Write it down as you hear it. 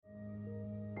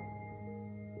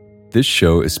This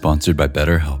show is sponsored by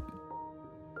BetterHelp.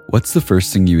 What's the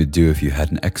first thing you would do if you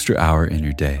had an extra hour in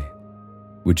your day?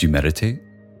 Would you meditate?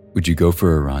 Would you go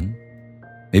for a run?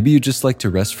 Maybe you'd just like to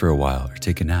rest for a while or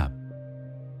take a nap.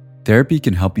 Therapy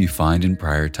can help you find and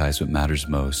prioritize what matters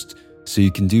most so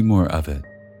you can do more of it.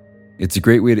 It's a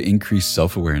great way to increase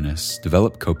self-awareness,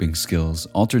 develop coping skills,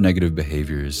 alter negative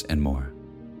behaviors, and more.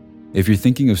 If you're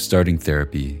thinking of starting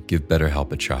therapy, give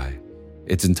BetterHelp a try.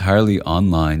 It's entirely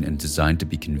online and designed to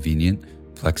be convenient,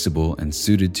 flexible, and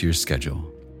suited to your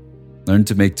schedule. Learn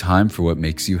to make time for what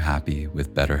makes you happy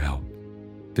with BetterHelp.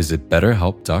 Visit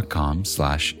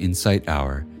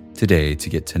betterhelp.com/insighthour today to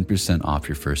get 10% off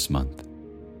your first month.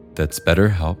 That's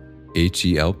BetterHelp,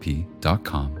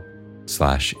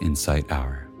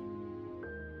 HELP.com/insighthour.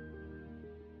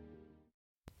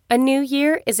 A new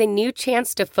year is a new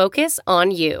chance to focus on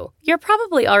you. You're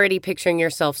probably already picturing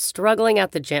yourself struggling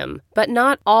at the gym, but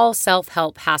not all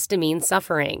self-help has to mean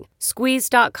suffering.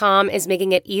 Squeeze.com is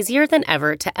making it easier than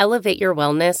ever to elevate your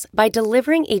wellness by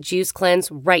delivering a juice cleanse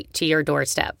right to your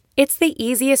doorstep. It's the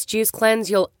easiest juice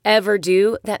cleanse you'll ever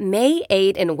do that may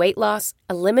aid in weight loss,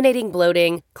 eliminating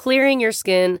bloating, clearing your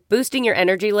skin, boosting your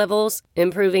energy levels,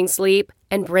 improving sleep,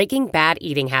 and breaking bad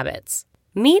eating habits.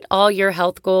 Meet all your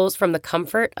health goals from the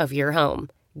comfort of your home.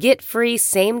 Get free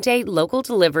same-day local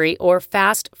delivery or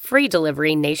fast free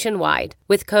delivery nationwide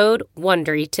with code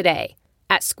WONDERY today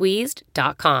at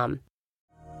squeezed.com.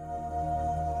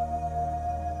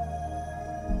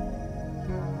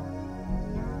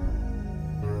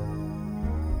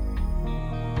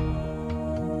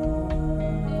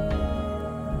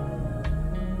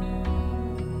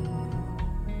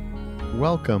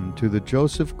 Welcome to the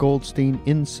Joseph Goldstein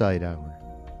Insight Hour.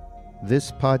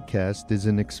 This podcast is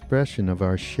an expression of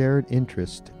our shared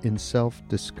interest in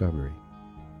self-discovery.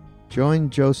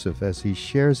 Join Joseph as he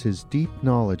shares his deep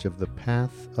knowledge of the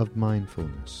path of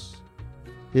mindfulness.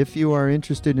 If you are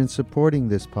interested in supporting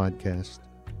this podcast,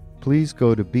 please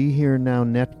go to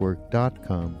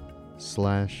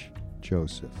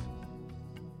BeHereNowNetwork.com/Joseph.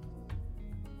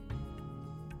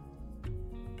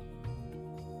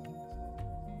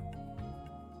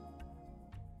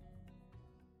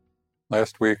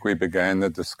 Last week, we began the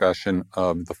discussion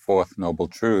of the fourth noble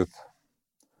truth,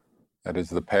 that is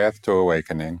the path to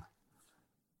awakening,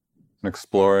 and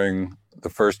exploring the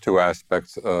first two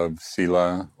aspects of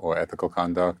sila, or ethical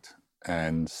conduct,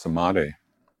 and samadhi.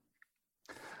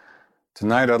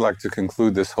 Tonight, I'd like to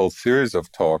conclude this whole series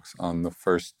of talks on the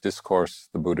first discourse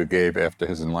the Buddha gave after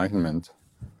his enlightenment,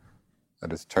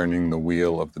 that is turning the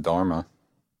wheel of the Dharma,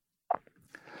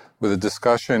 with a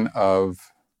discussion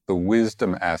of the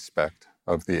wisdom aspect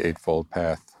of the Eightfold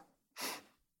Path.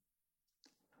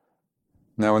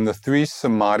 Now, when the three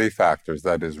samadhi factors,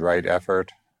 that is, right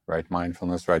effort, right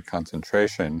mindfulness, right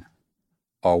concentration,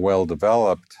 are well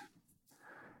developed,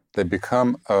 they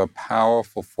become a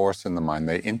powerful force in the mind.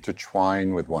 They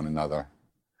intertwine with one another.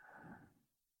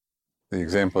 The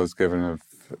example is given of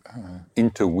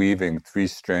interweaving three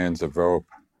strands of rope,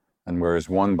 and whereas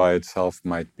one by itself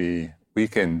might be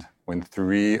weakened, when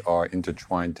three are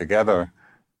intertwined together,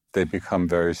 they become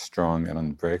very strong and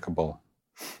unbreakable.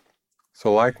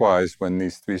 So likewise, when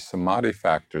these three samadhi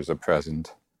factors are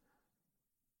present,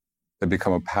 they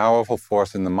become a powerful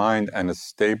force in the mind and a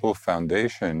stable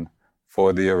foundation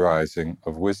for the arising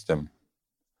of wisdom.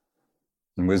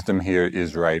 And wisdom here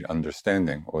is right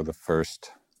understanding, or the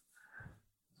first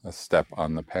step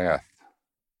on the path.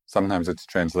 Sometimes it's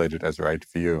translated as right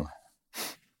view.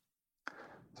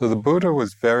 So the Buddha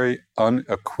was very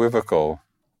unequivocal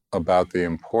about the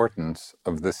importance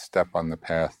of this step on the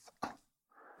path.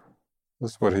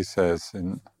 This is what he says.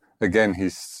 And again,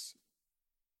 he's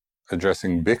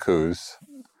addressing bhikkhus.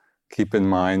 Keep in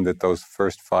mind that those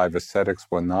first 5 ascetics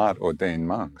were not ordained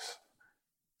monks.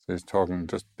 So he's talking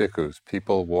just bhikkhus,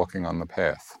 people walking on the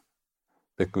path.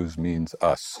 Bhikkhus means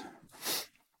us.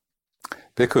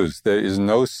 Bhikkhus, there is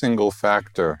no single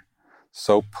factor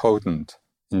so potent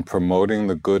in promoting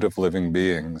the good of living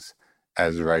beings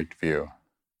as right view,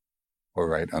 or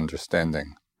right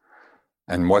understanding.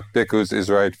 And what bhikkhus is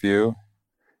right view?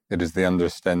 It is the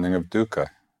understanding of dukkha,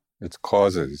 its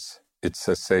causes, its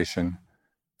cessation,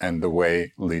 and the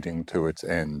way leading to its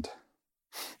end.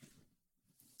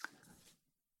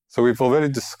 So we've already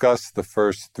discussed the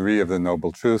first 3 of the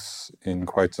Noble Truths in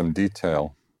quite some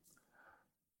detail.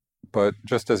 But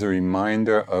just as a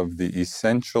reminder of the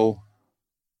essential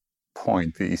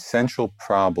point, the essential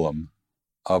problem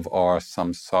of our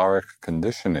samsaric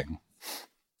conditioning,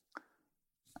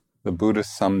 the Buddha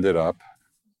summed it up,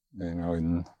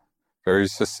 very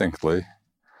succinctly.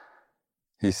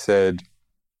 He said,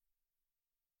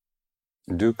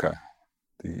 dukkha,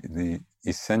 the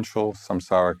essential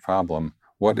samsaric problem.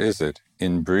 What is it?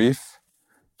 In brief,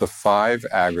 the 5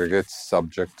 aggregates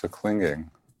subject to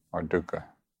clinging are dukkha.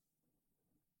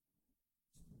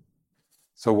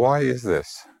 So why is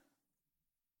this?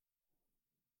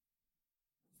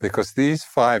 Because these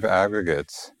 5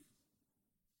 aggregates,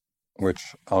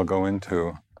 which I'll go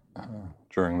into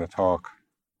during the talk,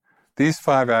 these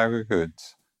 5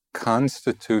 aggregates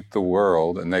constitute the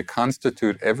world, and they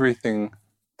constitute everything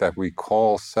that we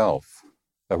call self,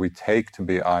 that we take to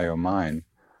be I or mine.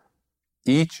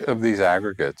 Each of these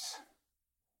aggregates,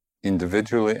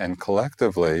 individually and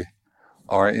collectively,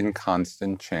 are in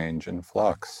constant change and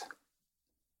flux.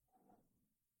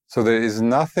 So there is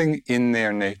nothing in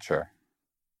their nature.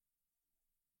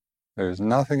 There is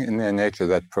nothing in their nature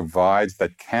that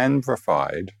can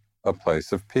provide a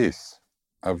place of peace,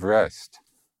 of rest,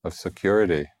 of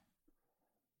security,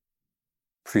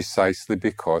 precisely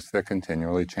because they're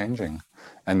continually changing.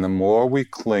 And the more we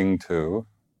cling to,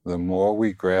 the more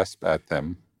we grasp at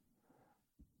them,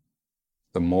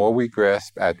 the more we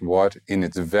grasp at what in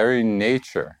its very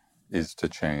nature is to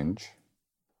change,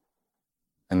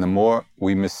 and the more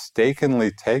we mistakenly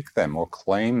take them or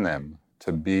claim them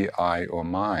to be I or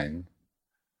mine,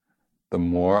 the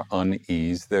more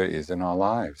unease there is in our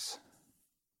lives.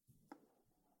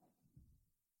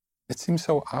 It seems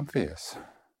so obvious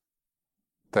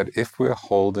that if we're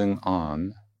holding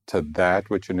on to that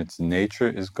which in its nature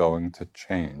is going to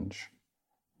change,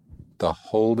 the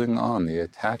holding on, the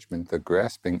attachment, the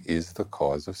grasping is the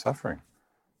cause of suffering.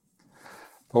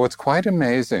 But what's quite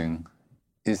amazing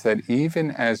is that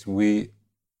even as we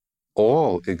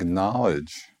all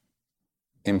acknowledge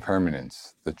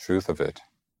impermanence, the truth of it,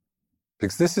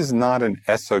 because this is not an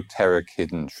esoteric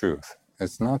hidden truth.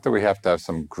 It's not that we have to have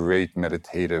some great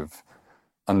meditative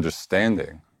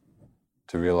understanding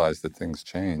to realize that things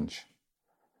change.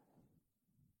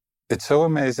 It's so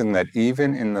amazing that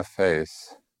even in the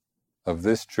face of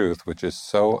this truth, which is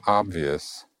so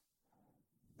obvious,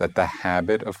 that the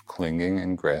habit of clinging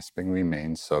and grasping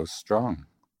remains so strong.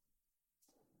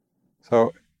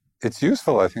 So it's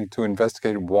useful, I think, to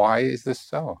investigate, why is this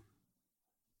so?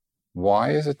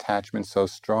 Why is attachment so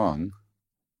strong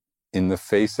in the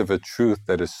face of a truth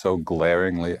that is so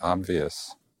glaringly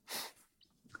obvious?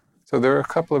 So there are a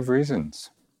couple of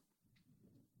reasons.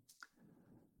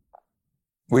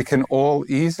 We can all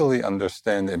easily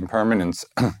understand impermanence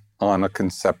on a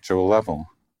conceptual level.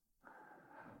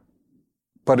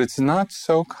 But it's not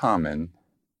so common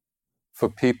for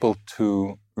people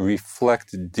to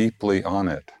reflect deeply on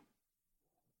it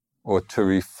or to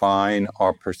refine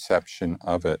our perception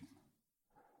of it.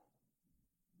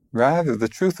 Rather, the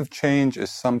truth of change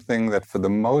is something that for the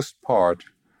most part,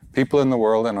 people in the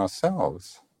world and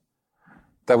ourselves,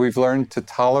 that we've learned to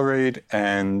tolerate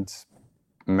and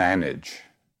manage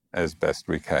as best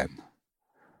we can,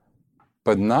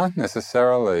 but not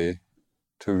necessarily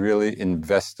to really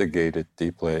investigate it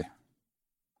deeply.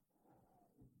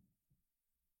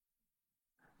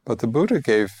 But the Buddha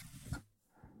gave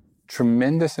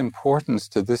tremendous importance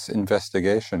to this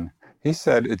investigation. He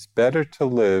said it's better to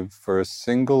live for a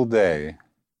single day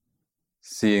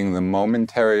seeing the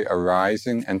momentary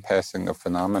arising and passing of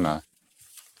phenomena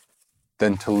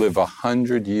than to live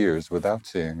 100 years without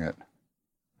seeing it.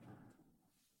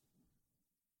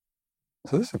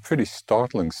 So this is a pretty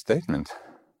startling statement.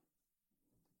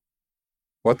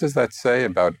 What does that say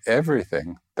about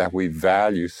everything that we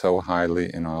value so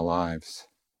highly in our lives?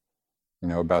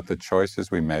 About the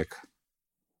choices we make.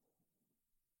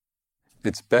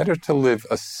 It's better to live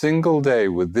a single day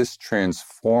with this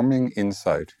transforming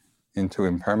insight into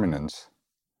impermanence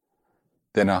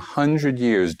than 100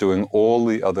 years doing all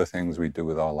the other things we do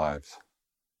with our lives.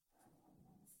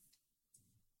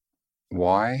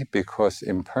 Why? Because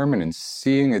impermanence,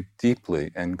 seeing it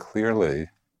deeply and clearly,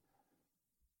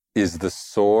 is the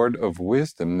sword of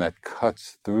wisdom that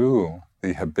cuts through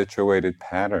the habituated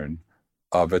pattern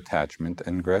of attachment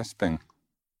and grasping.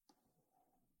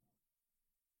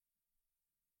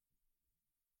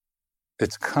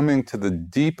 It's coming to the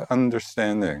deep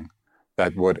understanding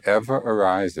that whatever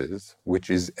arises, which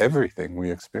is everything we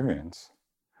experience,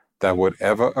 that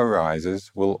whatever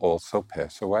arises will also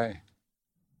pass away.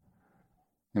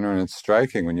 And it's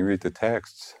striking when you read the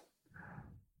texts.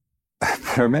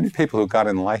 There are many people who got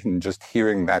enlightened just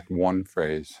hearing that one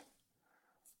phrase,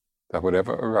 that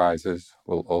whatever arises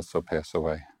will also pass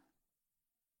away.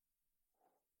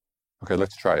 Okay,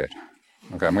 let's try it.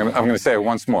 Okay, I'm going to say it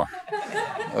once more.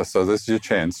 So this is your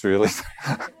chance, really.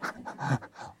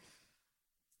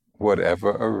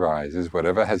 Whatever arises,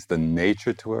 whatever has the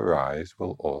nature to arise,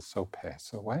 will also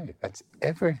pass away. That's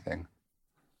everything.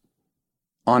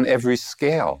 on every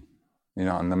scale,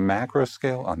 on the macro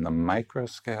scale, on the micro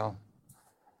scale.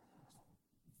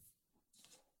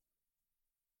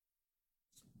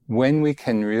 When we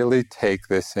can really take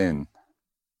this in,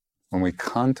 when we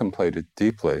contemplate it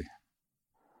deeply,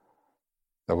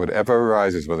 that whatever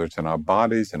arises, whether it's in our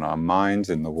bodies, in our minds,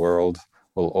 in the world,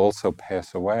 will also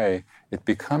pass away. It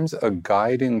becomes a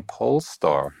guiding pole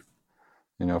star,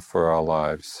 for our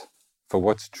lives, for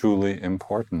what's truly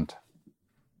important.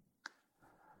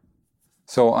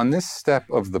 So on this step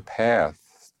of the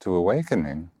path to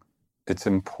awakening, it's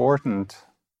important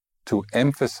to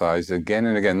emphasize again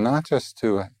and again, not just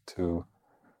to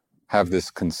have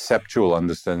this conceptual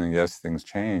understanding, yes, things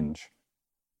change,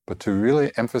 but to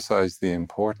really emphasize the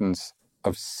importance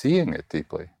of seeing it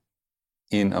deeply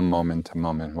in a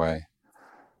moment-to-moment way,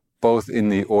 both in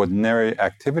the ordinary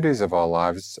activities of our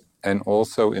lives and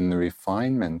also in the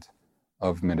refinement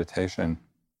of meditation.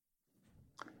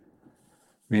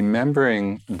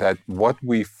 Remembering that what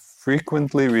we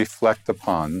frequently reflect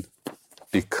upon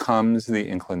becomes the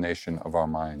inclination of our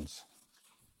minds.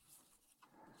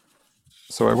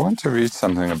 So I want to read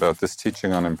something about this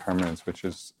teaching on impermanence,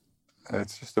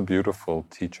 it's just a beautiful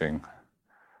teaching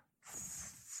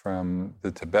from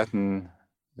the Tibetan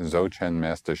Dzogchen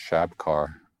master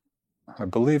Shabkar, I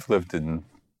believe lived in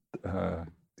the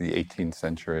 18th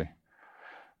century.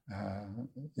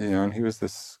 And he was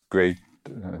this great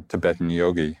Tibetan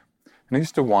yogi. And he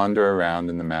used to wander around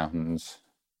in the mountains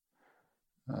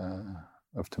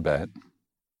of Tibet.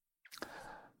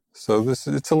 So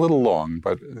it's a little long,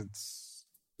 but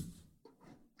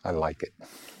I like it.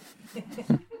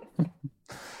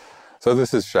 So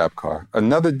this is Shabkar.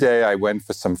 Another day I went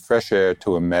for some fresh air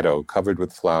to a meadow covered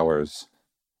with flowers.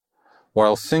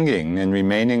 While singing and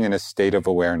remaining in a state of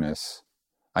awareness,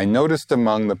 I noticed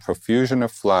among the profusion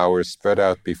of flowers spread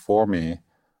out before me,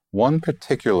 one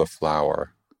particular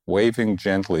flower, waving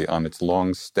gently on its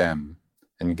long stem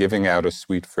and giving out a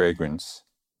sweet fragrance.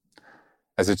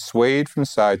 As it swayed from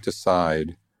side to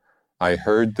side, I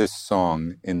heard this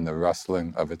song in the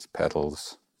rustling of its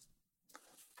petals.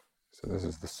 So this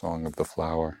is the song of the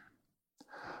flower.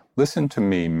 Listen to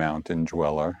me, mountain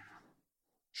dweller,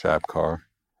 Shabkar.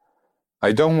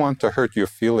 I don't want to hurt your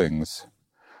feelings,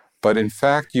 but in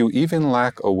fact you even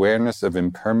lack awareness of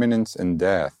impermanence and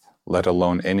death, let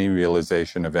alone any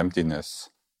realization of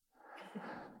emptiness.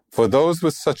 For those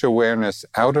with such awareness,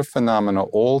 outer phenomena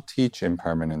all teach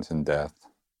impermanence and death.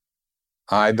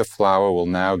 I, the flower, will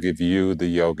now give you, the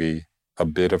yogi, a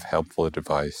bit of helpful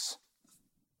advice.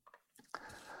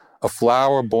 A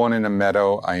flower born in a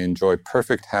meadow, I enjoy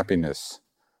perfect happiness,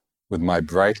 with my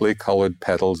brightly colored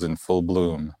petals in full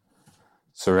bloom.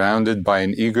 Surrounded by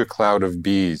an eager cloud of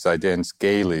bees, I dance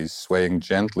gaily, swaying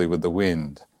gently with the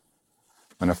wind.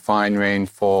 When a fine rain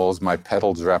falls, my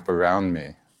petals wrap around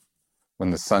me.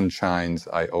 When the sun shines,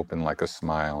 I open like a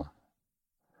smile.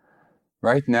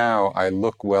 Right now, I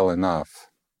look well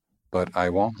enough, but I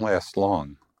won't last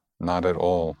long, not at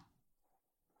all.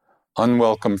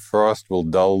 Unwelcome frost will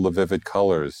dull the vivid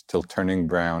colors, till turning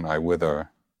brown I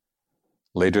wither.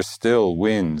 Later still,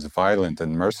 winds, violent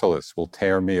and merciless, will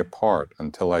tear me apart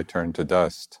until I turn to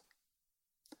dust.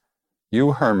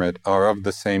 You, hermit, are of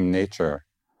the same nature.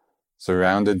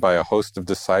 Surrounded by a host of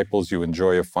disciples, you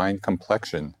enjoy a fine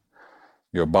complexion.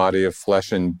 Your body of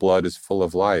flesh and blood is full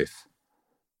of life.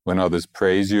 When others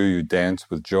praise you, you dance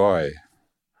with joy.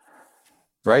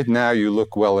 Right now you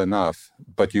look well enough,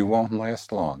 but you won't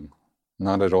last long.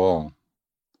 Not at all.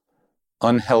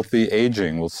 Unhealthy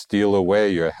aging will steal away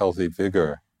your healthy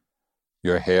vigor.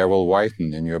 Your hair will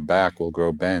whiten and your back will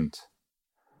grow bent.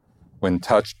 When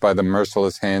touched by the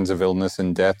merciless hands of illness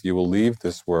and death, you will leave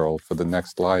this world for the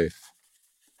next life.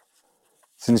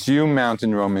 Since you,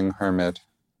 mountain-roaming hermit,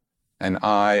 and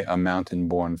I, a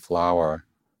mountain-born flower,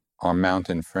 are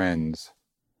mountain friends,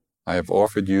 I have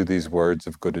offered you these words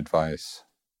of good advice.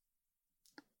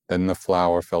 Then the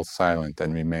flower fell silent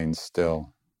and remained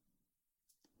still.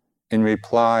 In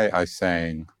reply, I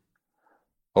sang,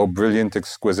 O brilliant,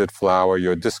 exquisite flower,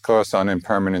 your discourse on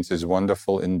impermanence is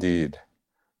wonderful indeed.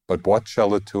 But what shall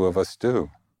the two of us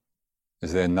do?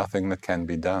 Is there nothing that can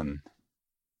be done?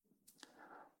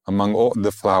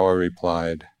 The flower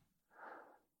replied,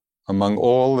 among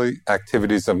all the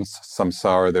activities of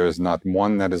samsara, there is not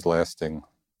one that is lasting.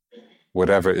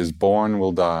 Whatever is born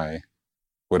will die.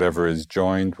 Whatever is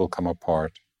joined will come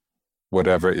apart.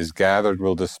 Whatever is gathered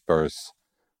will disperse.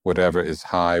 Whatever is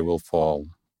high will fall.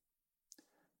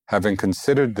 Having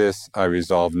considered this, I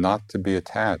resolve not to be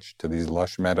attached to these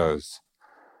lush meadows,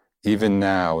 even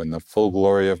now in the full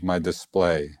glory of my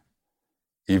display,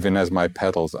 even as my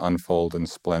petals unfold in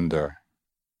splendor.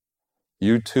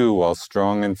 You too, while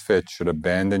strong and fit, should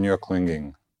abandon your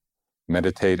clinging,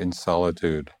 meditate in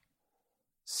solitude,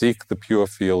 seek the pure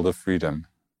field of freedom,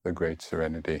 the great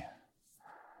serenity.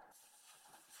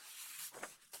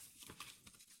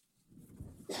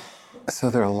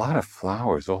 So there are a lot of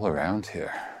flowers all around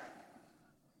here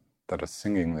that are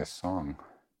singing this song.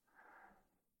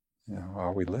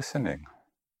 Are we listening?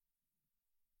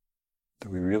 Do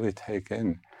we really take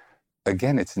in?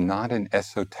 Again, it's not an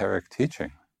esoteric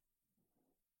teaching.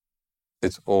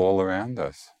 It's all around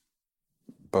us.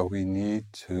 But we need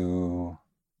to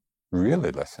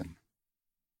really listen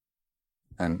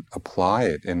and apply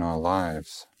it in our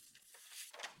lives.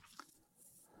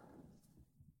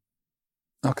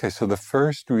 Okay, so the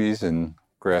first reason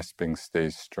grasping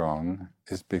stays strong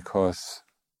is because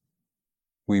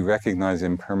we recognize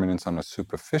impermanence on a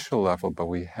superficial level, but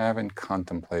we haven't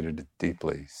contemplated it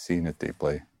deeply, seen it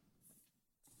deeply.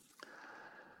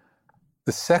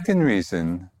 The second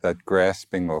reason that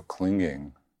grasping or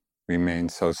clinging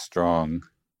remains so strong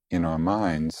in our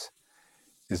minds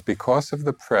is because of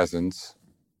the presence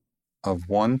of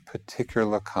one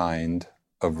particular kind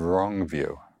of wrong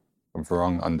view, of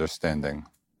wrong understanding.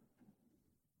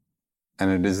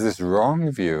 And it is this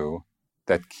wrong view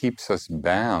that keeps us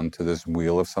bound to this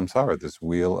wheel of samsara, this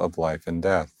wheel of life and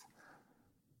death.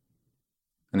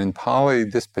 And in Pali,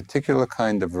 this particular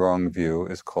kind of wrong view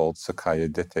is called Sakkaya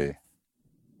Ditthi,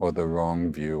 or the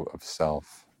wrong view of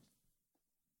self.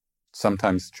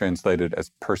 Sometimes translated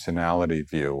as personality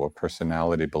view or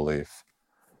personality belief.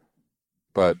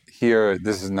 But here,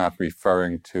 this is not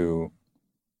referring to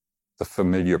the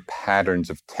familiar patterns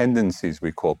of tendencies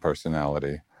we call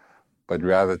personality, but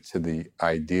rather to the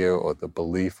idea or the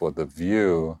belief or the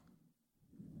view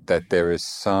that there is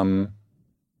some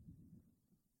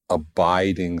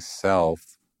abiding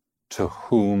self to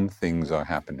whom things are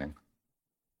happening.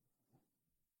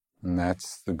 And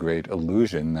that's the great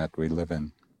illusion that we live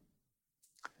in.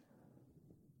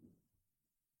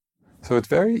 So it's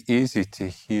very easy to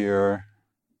hear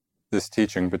this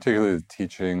teaching, particularly the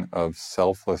teaching of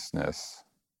selflessness,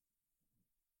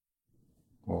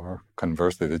 or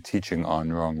conversely, the teaching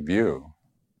on wrong view,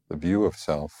 the view of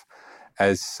self,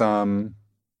 as some,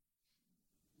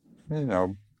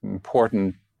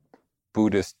 important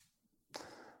Buddhist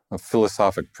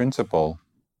philosophic principle,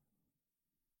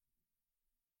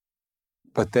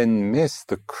 but then miss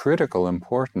the critical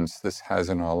importance this has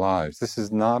in our lives. This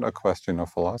is not a question of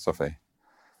philosophy.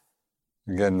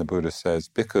 Again, the Buddha says,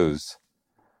 Bhikkhus,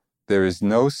 there is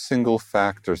no single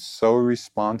factor so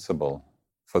responsible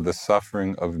for the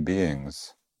suffering of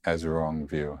beings as wrong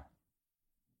view.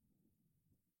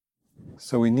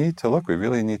 So we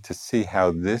really need to see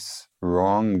how this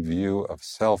wrong view of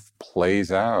self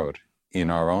plays out in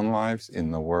our own lives,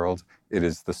 in the world. It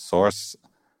is the source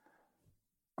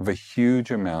of a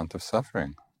huge amount of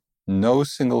suffering. No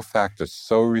single factor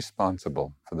so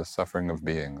responsible for the suffering of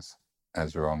beings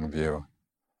as wrong view.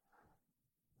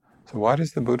 So why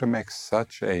does the Buddha make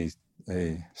such a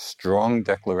strong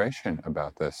declaration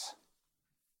about this?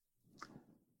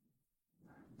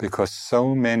 Because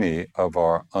so many of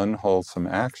our unwholesome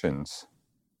actions,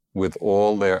 with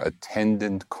all their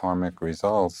attendant karmic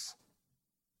results,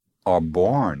 are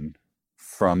born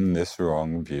from this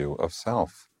wrong view of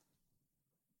self.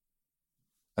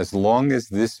 As long as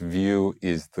this view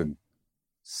is the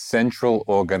central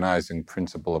organizing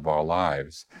principle of our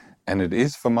lives, and it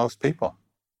is for most people,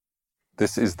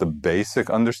 this is the basic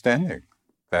understanding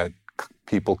that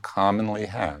people commonly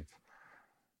have,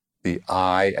 the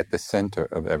I at the center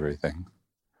of everything,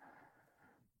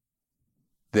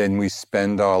 then we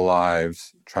spend our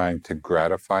lives trying to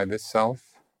gratify the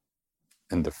self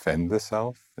and defend the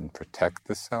self and protect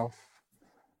the self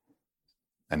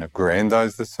and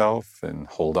aggrandize the self and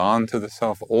hold on to the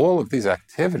self. All of these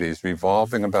activities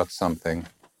revolving about something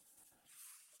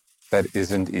that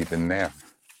isn't even there.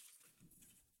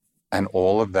 And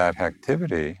all of that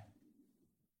activity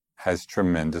has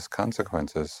tremendous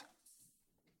consequences.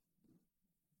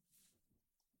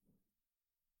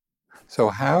 So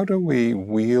how do we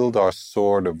wield our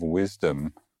sword of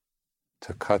wisdom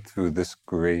to cut through this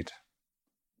great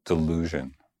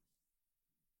delusion,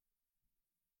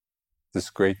 this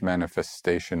great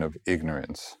manifestation of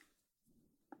ignorance?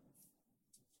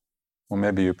 Or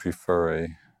maybe you prefer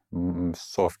a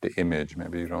softer image.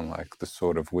 Maybe you don't like the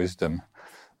sword of wisdom.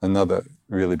 Another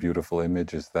really beautiful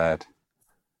image is that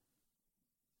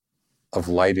of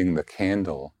lighting the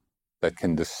candle that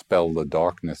can dispel the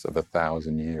darkness of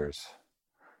 1,000 years.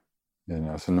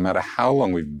 So no matter how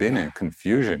long we've been in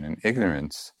confusion and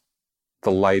ignorance,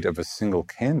 the light of a single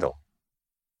candle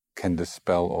can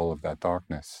dispel all of that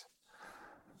darkness.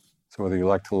 So whether you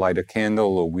like to light a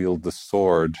candle or wield the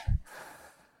sword,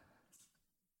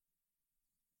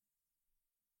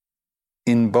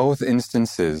 in both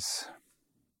instances,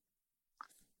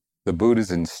 the Buddha's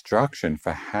instruction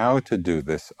for how to do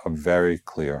this are very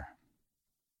clear.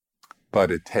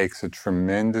 But it takes a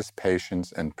tremendous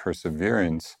patience and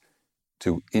perseverance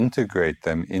to integrate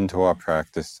them into our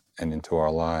practice and into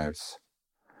our lives.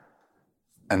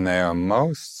 And they are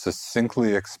most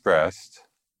succinctly expressed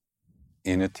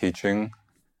in a teaching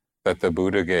that the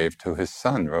Buddha gave to his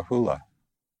son, Rahula,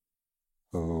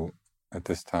 who at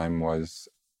this time was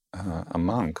a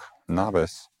monk,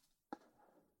 novice.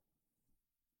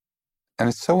 And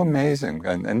it's so amazing,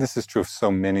 and this is true of so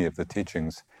many of the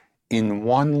teachings. In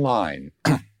one line,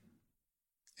 the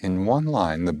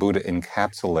Buddha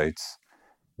encapsulates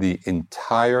the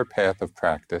entire path of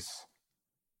practice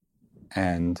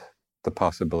and the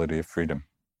possibility of freedom.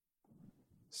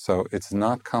 So it's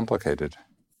not complicated.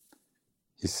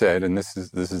 He said, and this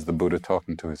is the Buddha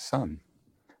talking to his son,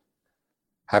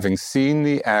 having seen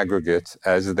the aggregates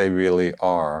as they really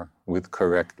are with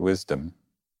correct wisdom,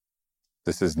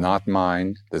 this is not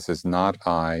mine, this is not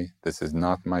I, this is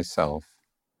not myself,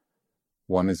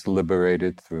 one is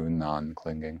liberated through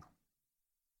non-clinging.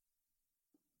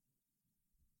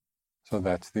 So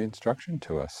that's the instruction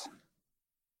to us.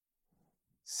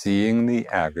 Seeing the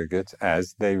aggregates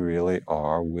as they really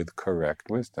are with correct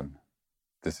wisdom.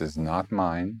 This is not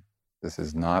mine, this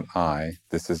is not I,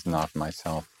 this is not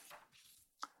myself.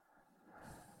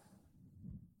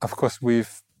 Of course,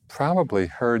 we've probably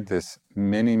heard this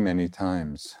many, many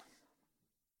times.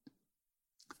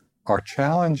 Our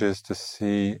challenge is to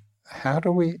see, how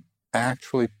do we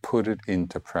actually put it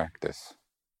into practice?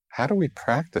 How do we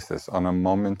practice this on a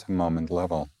moment-to-moment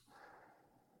level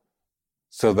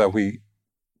so that we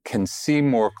can see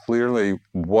more clearly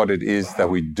what it is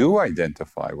that we do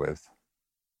identify with,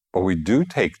 or we do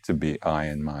take to be I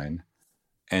and mine,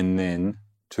 and then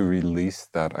to release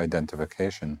that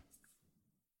identification.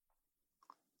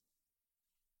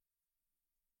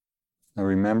 Now,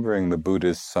 remembering the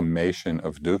Buddha's summation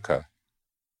of dukkha,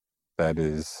 that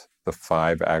is, the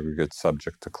 5 aggregate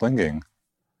subject to clinging,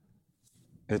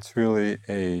 it's really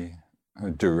a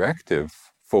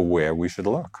directive for where we should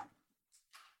look.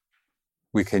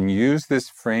 We can use this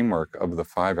framework of the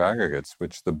 5 aggregates,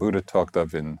 which the Buddha talked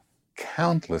of in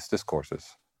countless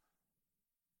discourses.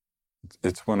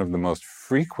 It's one of the most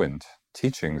frequent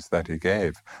teachings that he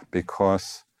gave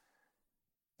because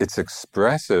it's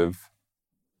expressive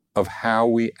of how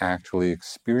we actually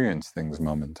experience things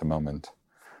moment to moment.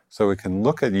 So we can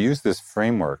use this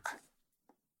framework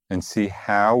and see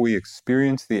how we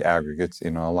experience the aggregates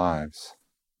in our lives.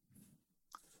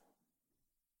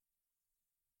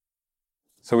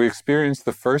 So we experience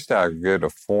the first aggregate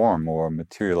of form or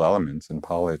material elements. In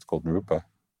Pali it's called rupa.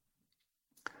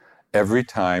 Every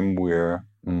time we're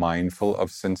mindful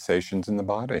of sensations in the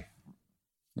body.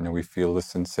 We feel the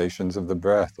sensations of the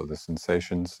breath or the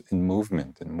sensations in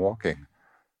movement, in walking.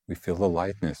 We feel the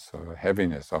lightness or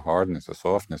heaviness or hardness or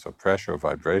softness or pressure or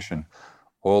vibration.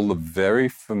 All the very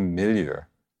familiar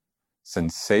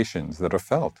sensations that are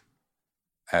felt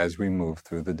as we move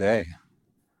through the day.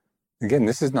 Again,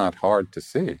 this is not hard to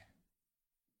see.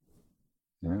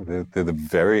 They're the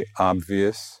very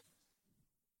obvious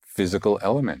physical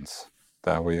elements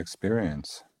that we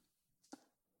experience.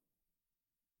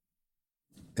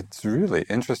 It's really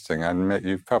interesting. I admit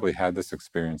you've probably had this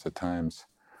experience at times,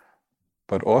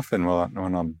 but often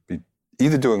when I'll be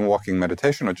either doing walking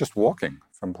meditation or just walking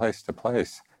from place to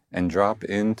place and drop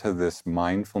into this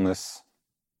mindfulness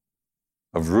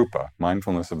of rupa,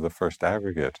 mindfulness of the first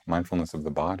aggregate, mindfulness of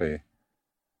the body,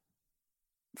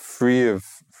 free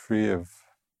of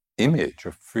image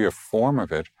or free of form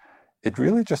of it, it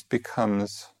really just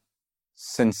becomes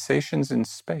sensations in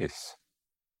space.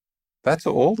 That's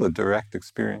all the direct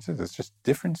experience is. It's just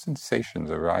different sensations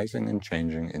arising and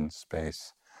changing in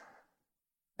space.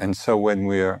 And so when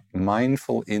we're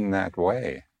mindful in that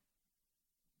way,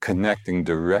 connecting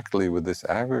directly with this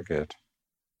aggregate,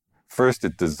 first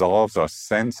it dissolves our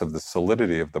sense of the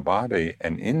solidity of the body,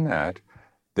 and in that,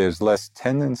 there's less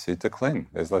tendency to cling.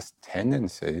 There's less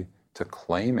tendency to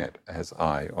claim it as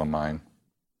I or mine.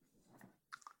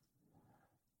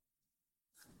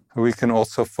 We can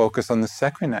also focus on the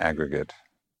second aggregate,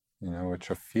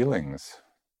 which are feelings,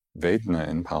 Vedana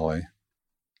in Pali.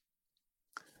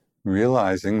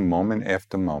 Realizing moment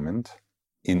after moment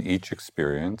in each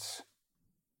experience,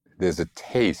 there's a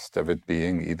taste of it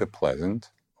being either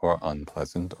pleasant or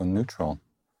unpleasant or neutral.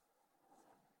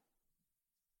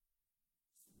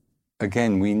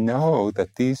 Again, we know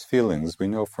that these feelings, we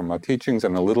know from our teachings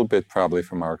and a little bit probably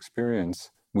from our experience,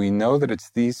 we know that it's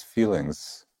these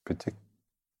feelings,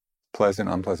 pleasant,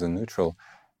 unpleasant, neutral,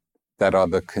 that are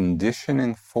the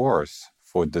conditioning force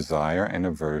for desire and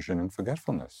aversion and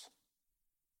forgetfulness.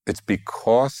 It's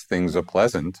because things are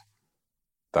pleasant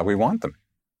that we want them.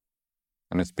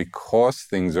 And it's because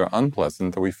things are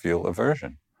unpleasant that we feel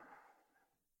aversion.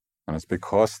 And it's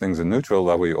because things are neutral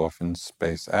that we often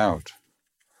space out.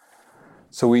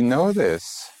 So we know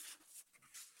this,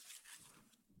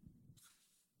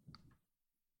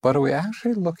 but are we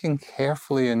actually looking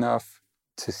carefully enough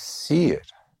to see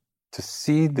it, to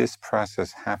see this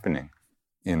process happening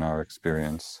in our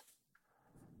experience?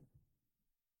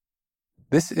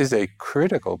 This is a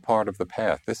critical part of the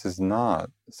path. This is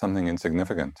not something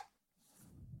insignificant.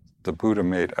 The Buddha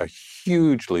made a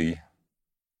hugely,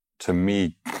 to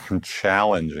me,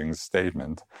 challenging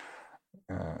statement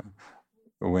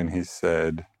when he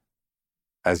said,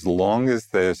 as long as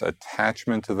there's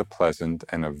attachment to the pleasant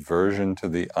and aversion to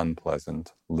the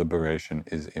unpleasant, liberation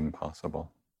is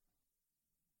impossible.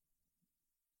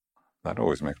 That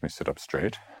always makes me sit up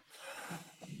straight.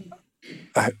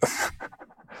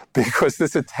 Because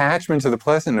this attachment to the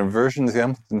pleasant and aversion to the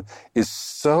unpleasant is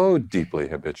so deeply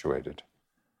habituated.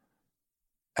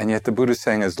 And yet the Buddha is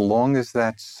saying, as long as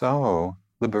that's so,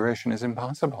 liberation is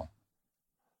impossible.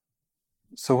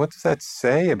 So what does that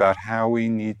say about how we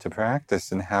need to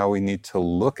practice and how we need to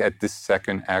look at this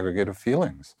second aggregate of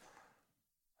feelings?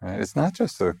 Right? It's not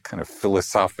just a kind of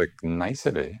philosophic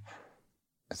nicety.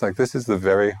 It's like this is the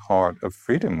very heart of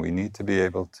freedom. We need to be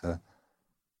able to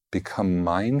become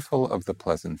mindful of the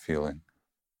pleasant feeling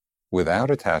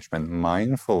without attachment,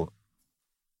 mindful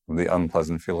of the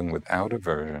unpleasant feeling without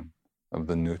aversion, of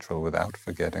the neutral without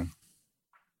forgetting.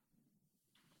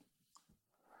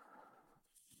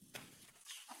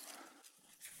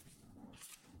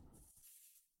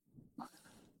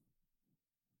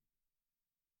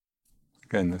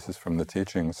 Again, this is from the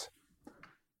teachings.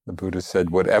 The Buddha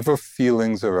said, whatever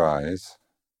feelings arise,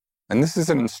 and this is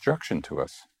an instruction to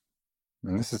us,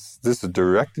 and this is a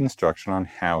direct instruction on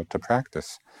how to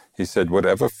practice. He said,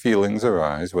 whatever feelings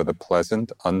arise, whether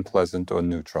pleasant, unpleasant, or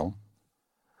neutral,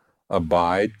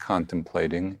 abide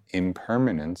contemplating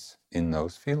impermanence in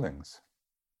those feelings.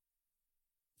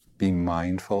 Be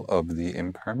mindful of the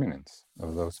impermanence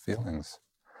of those feelings.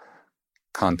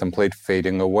 Contemplate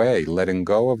fading away, letting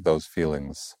go of those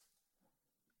feelings.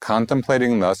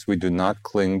 Contemplating thus, we do not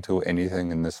cling to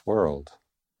anything in this world.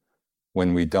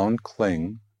 When we don't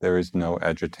cling, there is no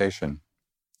agitation.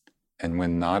 And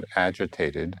when not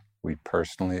agitated, we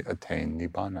personally attain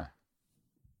Nibbana.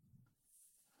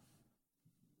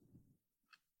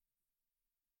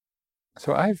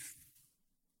 So I've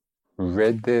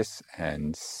read this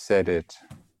and said it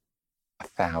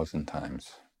 1,000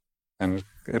 times. And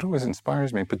it always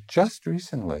inspires me. But just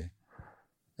recently,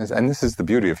 and this is the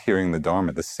beauty of hearing the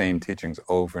Dharma, the same teachings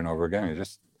over and over again.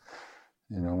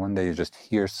 One day you just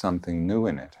hear something new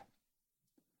in it.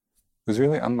 It was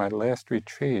really on my last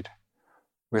retreat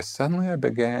where suddenly I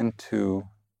began to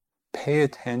pay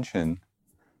attention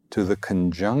to the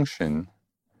conjunction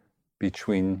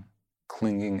between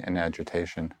clinging and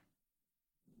agitation.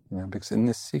 Because in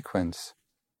this sequence,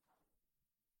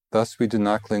 thus we do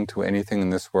not cling to anything in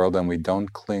this world, and we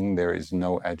don't cling, there is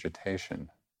no agitation.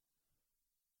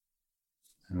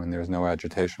 And when there is no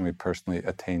agitation, we personally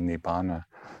attain Nibbana.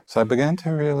 So I began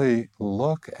to really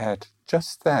look at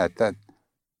just that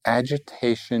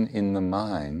agitation in the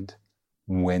mind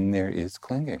when there is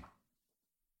clinging,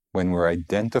 when we're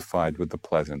identified with the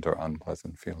pleasant or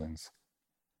unpleasant feelings.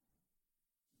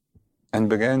 And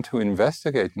began to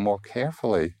investigate more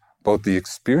carefully both the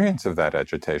experience of that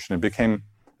agitation. It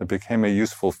became a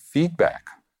useful feedback,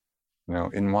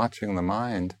 in watching the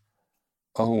mind.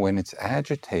 Oh, when it's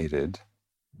agitated,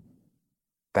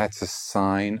 that's a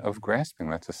sign of grasping.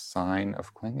 That's a sign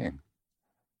of clinging.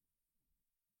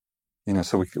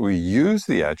 So we use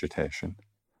the agitation,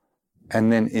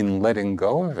 and then in letting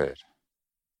go of it,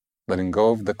 letting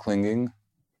go of the clinging,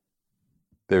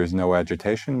 there is no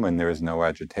agitation. When there is no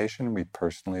agitation, we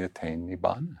personally attain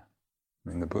Nibbana.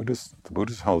 The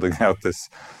Buddha's holding out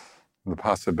the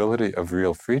possibility of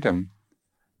real freedom,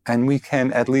 and we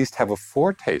can at least have a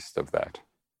foretaste of that.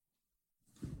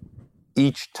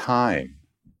 Each time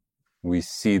we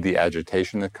see the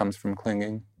agitation that comes from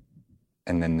clinging,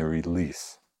 and then the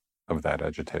release of that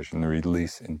agitation, the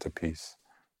release into peace.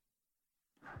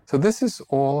 So this is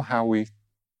all how we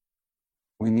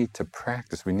need to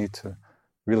practice. We need to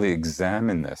really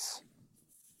examine this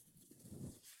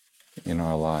in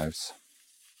our lives.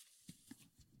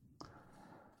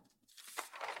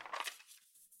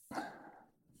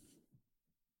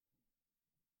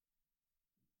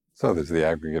 So there's the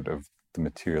aggregate of the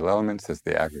material elements, there's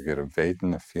the aggregate of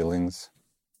Vedana, of feelings.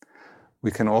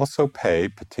 We can also pay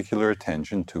particular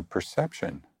attention to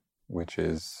perception, which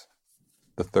is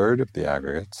the third of the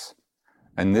aggregates.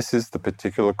 And this is the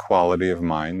particular quality of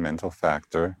mind, mental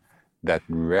factor, that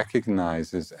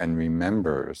recognizes and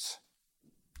remembers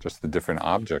just the different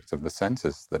objects of the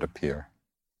senses that appear.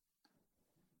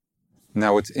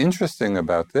 Now, what's interesting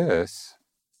about this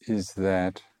is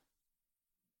that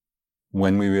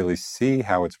when we really see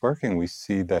how it's working, we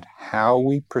see that how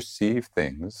we perceive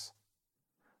things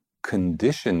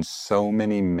conditions so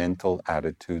many mental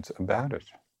attitudes about it.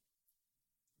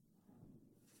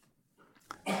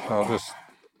 I'll just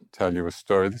tell you a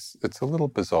story. It's a little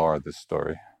bizarre, this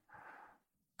story.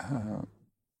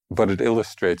 But it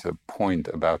illustrates a point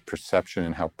about perception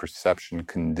and how perception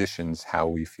conditions how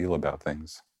we feel about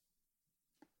things.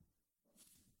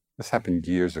 This happened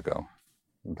years ago,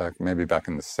 maybe back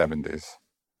in the 70s.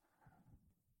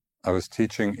 I was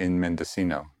teaching in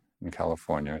Mendocino, in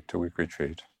California, a 2-week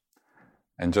retreat.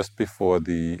 And just before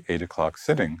the 8 o'clock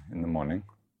sitting in the morning,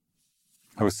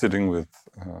 I was sitting with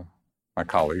my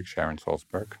colleague, Sharon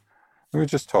Salzberg. We were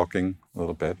just talking a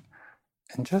little bit,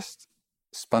 and just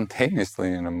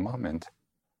spontaneously in a moment,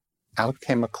 out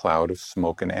came a cloud of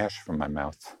smoke and ash from my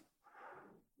mouth.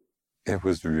 It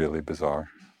was really bizarre.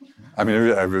 I mean,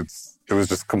 it was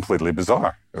just completely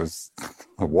bizarre. It was,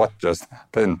 what just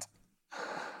happened?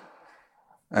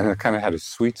 And it kind of had a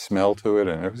sweet smell to it,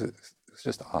 and it was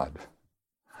just odd.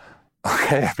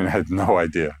 Okay, I mean, I had no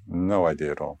idea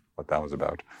at all what that was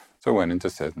about. So I went in to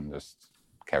sit and just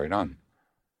carried on.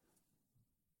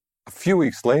 A few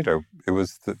weeks later, it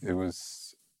was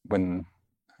when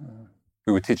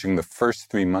we were teaching the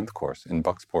first 3-month course in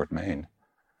Bucksport, Maine.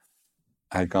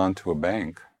 I had gone to a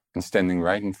bank, and standing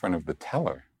right in front of the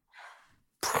teller,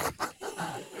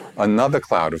 another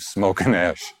cloud of smoke and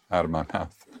ash out of my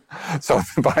mouth. So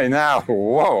by now,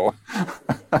 whoa.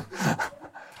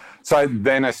 So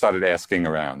then I started asking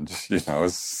around,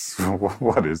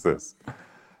 what is this?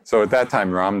 So at that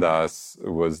time, Ram Dass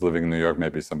was living in New York.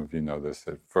 Maybe some of you know this.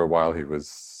 For a while, he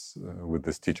was with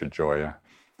this teacher, Joya.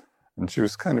 And she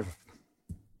was kind of,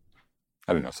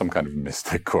 I don't know, some kind of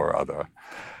mystic or other.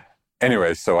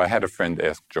 Anyway, so I had a friend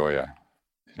ask Joya,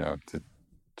 did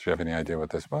you have any idea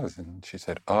what this was? And she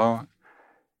said, oh,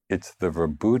 it's the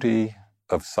Vibhuti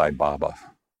of Sai Baba.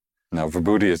 Now,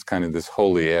 Vibhuti is kind of this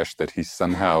holy ash that he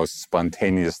somehow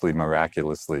spontaneously,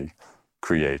 miraculously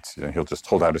creates. He'll just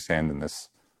hold out his hand and this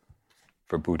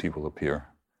Vibhuti will appear.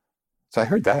 So I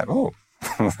heard that. Oh,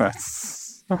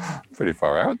 that's pretty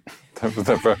far out. The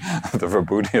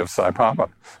Vibhuti of Sai Baba.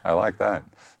 I like that.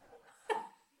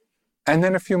 And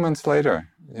then a few months later,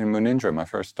 Munindra, my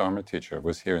first Dharma teacher,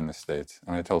 was here in the States,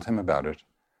 and I told him about it.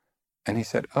 And he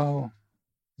said, oh,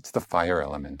 it's the fire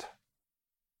element.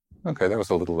 Okay, that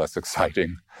was a little less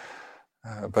exciting.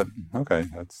 But okay,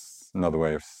 that's another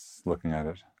way of looking at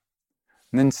it.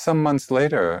 And then some months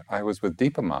later, I was with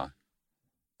Deepa Ma,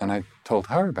 and I told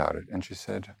her about it, and she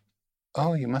said,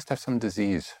 oh, you must have some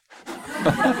disease.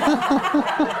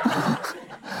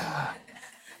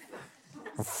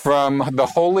 From the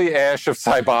holy ash of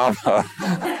Sai Baba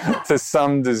to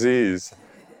some disease.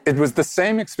 It was the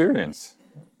same experience.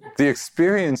 The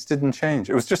experience didn't change.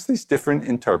 It was just these different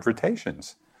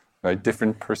interpretations, right?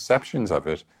 Different perceptions of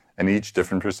it. And each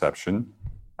different perception,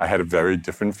 I had a very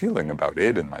different feeling about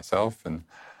it and myself. And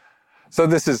so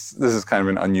this is kind of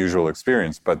an unusual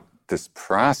experience, but this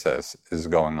process is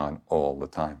going on all the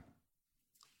time.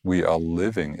 We are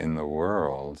living in the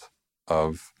world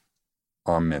of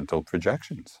our mental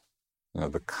projections,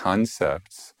 the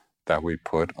concepts that we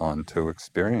put onto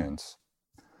experience.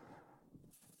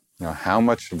 How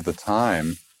much of the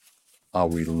time are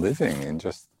we living in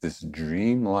just this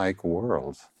dreamlike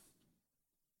world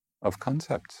of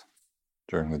concepts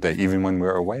during the day, even when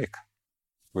we're awake?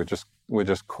 We're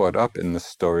just caught up in the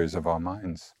stories of our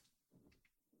minds.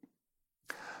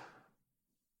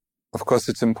 Of course,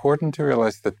 it's important to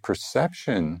realize that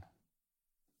perception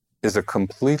is a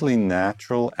completely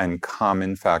natural and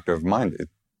common factor of mind.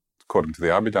 According to the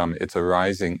Abhidhamma, it's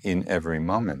arising in every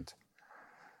moment.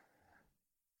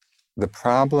 The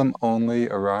problem only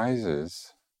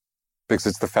arises because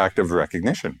it's the fact of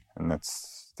recognition, and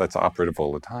that's operative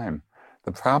all the time.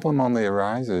 The problem only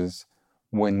arises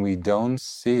when we don't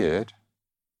see it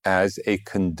as a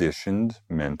conditioned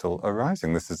mental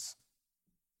arising. This is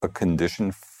a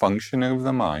conditioned functioning of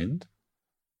the mind.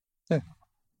 Yeah.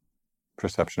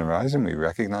 Perception arising, we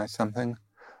recognize something.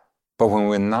 But when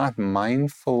we're not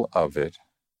mindful of it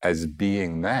as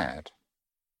being that,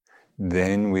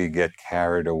 then we get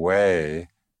carried away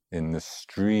in the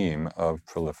stream of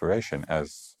proliferation,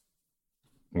 as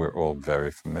we're all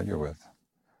very familiar with.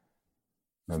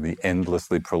 The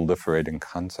endlessly proliferating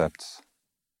concepts.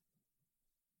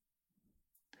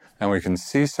 And we can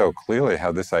see so clearly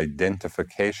how this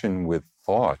identification with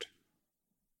thought,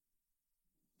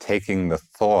 taking the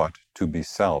thought to be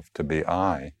self, to be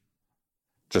I,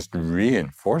 just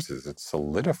reinforces, it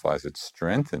solidifies, it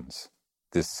strengthens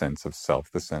this sense of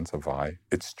self, the sense of I.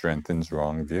 It strengthens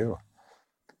wrong view.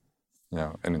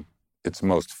 And its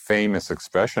most famous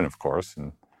expression, of course,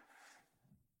 and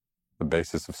the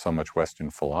basis of so much Western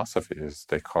philosophy is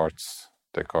Descartes'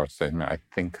 statement, I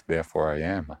think, therefore I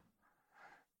am.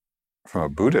 From a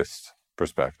Buddhist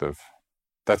perspective,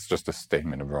 that's just a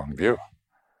statement of wrong view.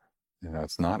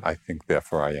 It's not, I think,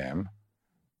 therefore I am.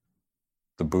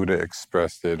 The Buddha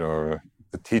expressed it, or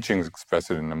the teachings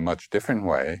express it in a much different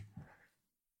way.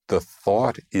 The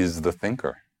thought is the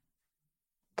thinker.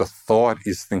 The thought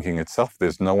is thinking itself.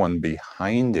 There's no one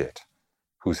behind it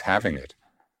who's having it.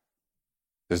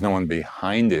 There's no one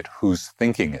behind it who's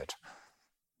thinking it.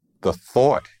 The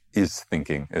thought is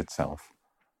thinking itself.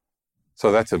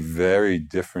 So that's a very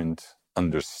different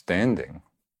understanding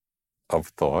of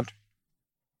thought,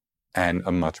 and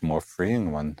a much more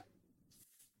freeing one.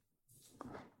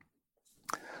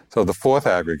 So the fourth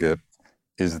aggregate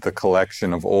is the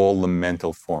collection of all the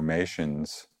mental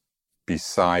formations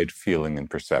beside feeling and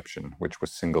perception, which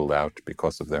was singled out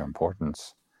because of their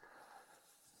importance.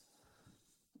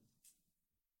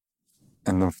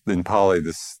 And in Pali,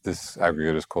 this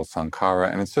aggregate is called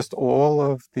sankhara, and it's just all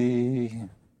of the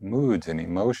moods and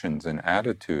emotions and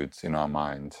attitudes in our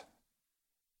mind.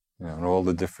 And all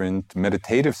the different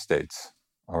meditative states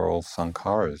are all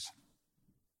sankharas.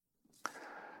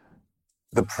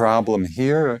 The problem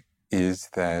here is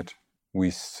that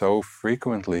we so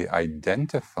frequently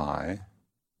identify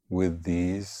with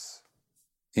these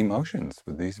emotions,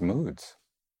 with these moods,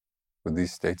 with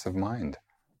these states of mind.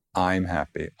 I'm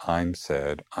happy, I'm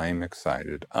sad, I'm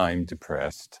excited, I'm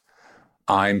depressed,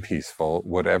 I'm peaceful,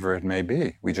 whatever it may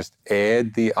be. We just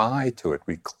add the I to it.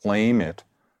 We claim it.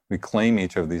 We claim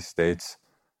each of these states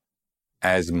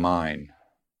as mine.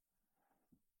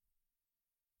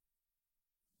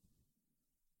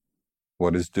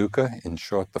 What is dukkha? In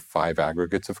short, the 5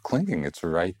 aggregates of clinging. It's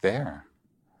right there.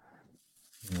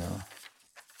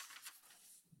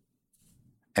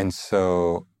 And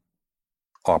so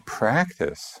our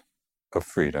practice of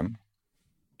freedom,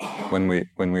 when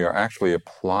we are actually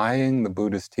applying the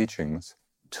Buddha's teachings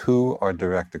to our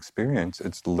direct experience,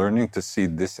 it's learning to see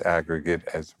this aggregate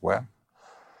as well.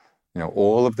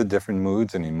 All of the different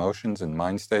moods and emotions and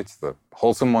mind states, the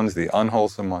wholesome ones, the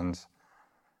unwholesome ones,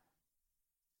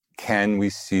 can we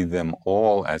see them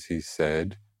all, as he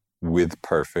said, with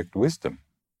perfect wisdom?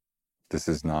 This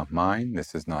is not mine,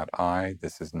 this is not I,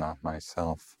 this is not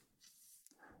myself.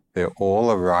 They're all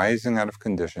arising out of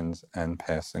conditions and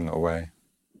passing away.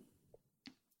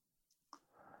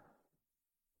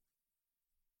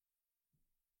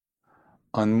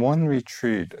 On one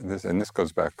retreat, this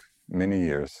goes back many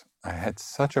years, I had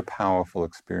such a powerful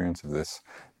experience of this,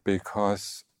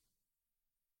 because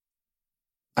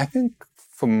I think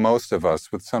for most of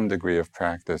us with some degree of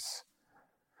practice,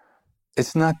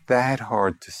 it's not that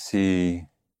hard to see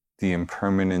the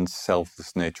impermanent,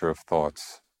 selfless nature of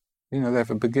thoughts. They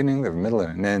have a beginning, they have a middle,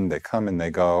 and an end, they come and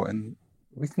they go, and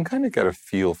we can kind of get a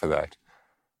feel for that.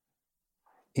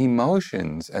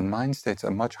 Emotions and mind states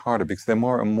are much harder because they're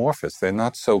more amorphous, they're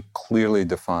not so clearly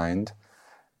defined,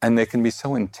 and they can be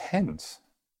so intense.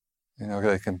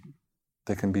 They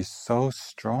can be so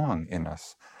strong in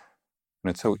us,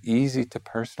 and it's so easy to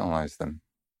personalize them.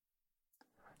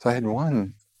 So I had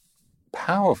one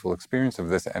powerful experience of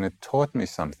this, and it taught me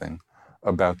something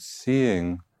about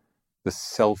seeing the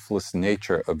selfless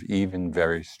nature of even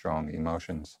very strong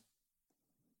emotions.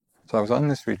 So I was on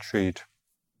this retreat,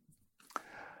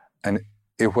 and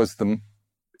it was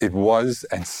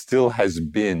and still has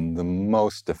been the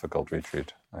most difficult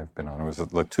retreat I've been on. It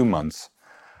was like 2 months.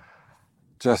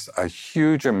 Just a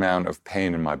huge amount of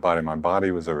pain in my body. My body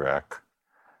was a wreck.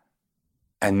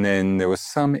 And then there was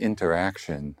some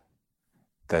interaction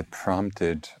that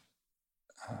prompted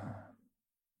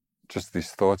just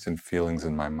these thoughts and feelings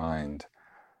in my mind.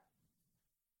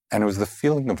 And it was the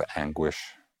feeling of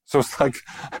anguish. So it's like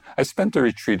I spent a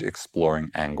retreat exploring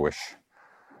anguish.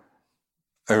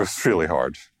 It was really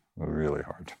hard, really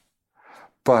hard.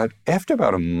 But after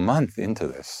about a month into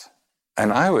this,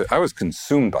 and I was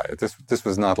consumed by it. This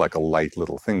was not like a light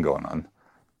little thing going on.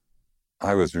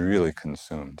 I was really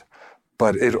consumed.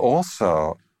 But it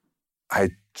also, I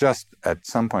just at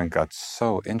some point got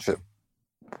so interested.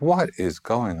 What is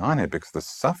going on here? Because the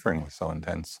suffering was so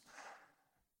intense.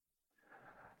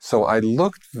 So I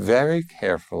looked very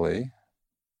carefully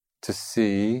to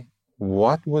see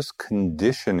what was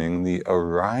conditioning the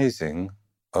arising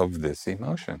of this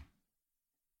emotion.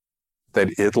 That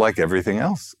it, like everything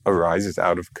else, arises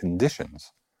out of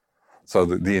conditions. So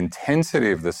the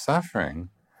intensity of the suffering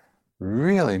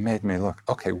really made me look,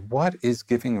 okay, what is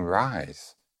giving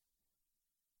rise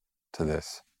to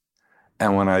this?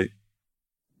 And when I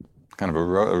kind of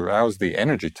aroused the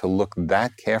energy to look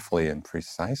that carefully and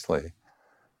precisely,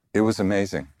 it was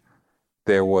amazing.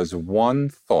 There was one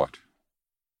thought,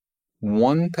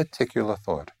 one particular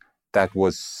thought, that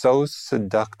was so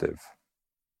seductive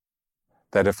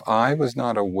that if I was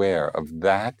not aware of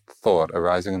that thought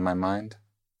arising in my mind,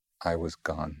 I was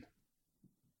gone.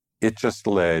 It just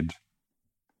led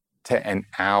to an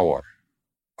hour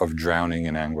of drowning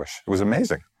in anguish. It was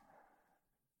amazing.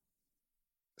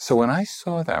 So when I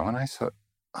saw that,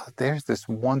 oh, there's this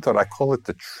one thought, I call it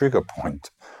the trigger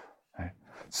point. Right?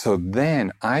 So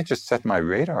then I just set my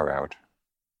radar out.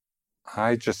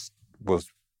 I just was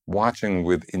watching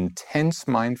with intense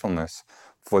mindfulness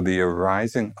for the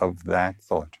arising of that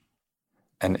thought.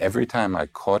 And every time I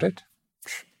caught it,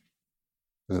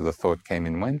 the thought came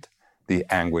and went, the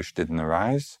anguish didn't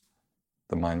arise,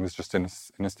 the mind was just in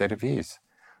a state of ease.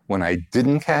 When I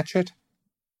didn't catch it,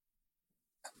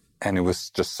 and it was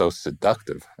just so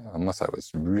seductive, unless I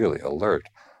was really alert,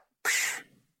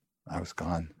 I was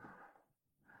gone.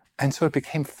 And so it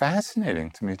became fascinating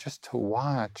to me just to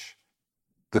watch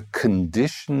the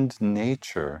conditioned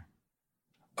nature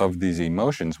of these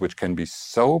emotions, which can be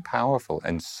so powerful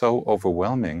and so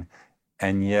overwhelming,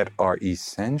 and yet are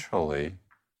essentially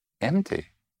empty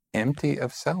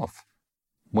of self,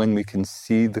 when we can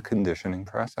see the conditioning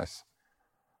process.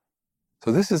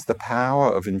 So this is the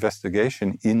power of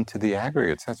investigation into the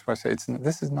aggregates. That's why I say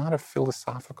this is not a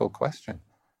philosophical question.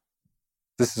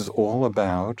 This is all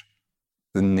about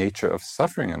the nature of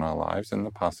suffering in our lives and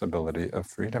the possibility of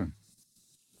freedom.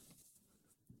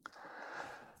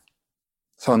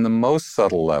 So on the most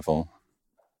subtle level,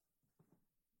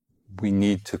 we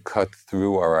need to cut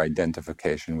through our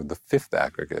identification with the fifth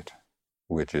aggregate,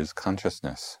 which is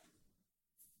consciousness,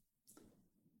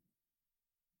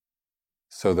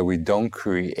 so that we don't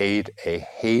create a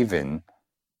haven,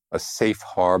 a safe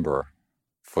harbor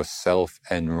for self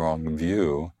and wrong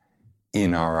view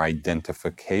in our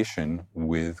identification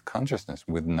with consciousness,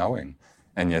 with knowing.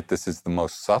 And yet this is the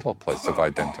most subtle place of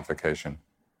identification.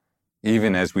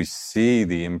 Even as we see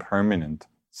the impermanent,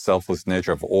 selfless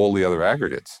nature of all the other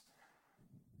aggregates,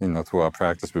 through our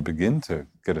practice, we begin to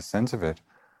get a sense of it.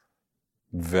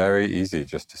 Very easy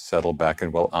just to settle back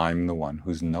and, well, I'm the one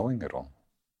who's knowing it all.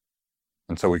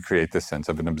 And so we create this sense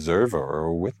of an observer or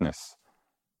a witness.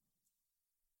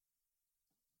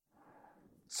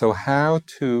 So how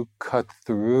to cut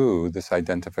through this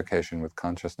identification with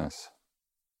consciousness?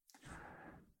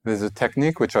 There's a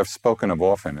technique which I've spoken of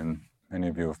often, and many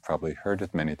of you have probably heard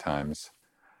it many times.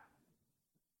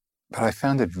 But I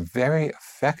found it very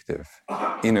effective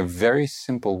in a very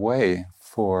simple way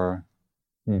for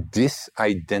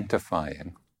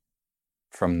disidentifying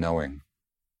from knowing.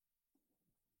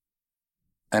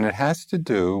 And it has to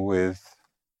do with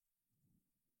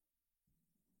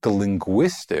the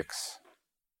linguistics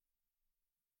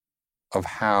of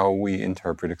how we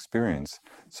interpret experience.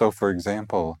 So, for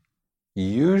example,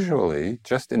 usually,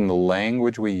 just in the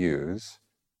language we use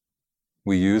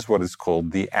what is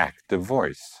called the active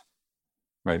voice,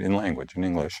 right? In language, in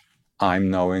English, I'm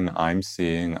knowing, I'm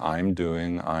seeing, I'm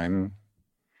doing,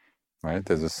 right?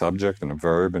 There's a subject and a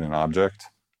verb and an object.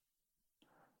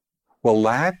 Well,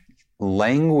 that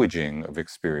languaging of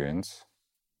experience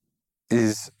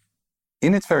is,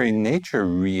 in its very nature,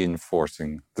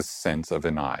 reinforcing the sense of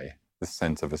an I, the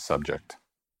sense of a subject.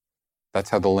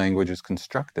 That's how the language is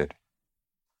constructed.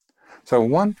 So at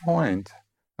one point,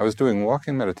 I was doing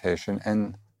walking meditation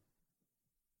and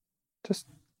just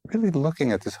really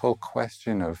looking at this whole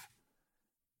question of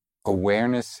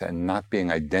awareness and not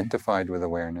being identified with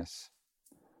awareness.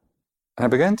 And I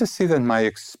began to see that my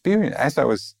experience, as I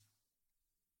was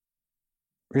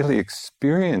really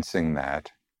experiencing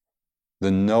that,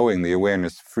 the knowing, the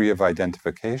awareness free of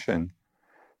identification,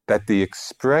 that the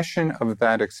expression of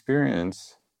that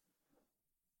experience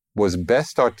was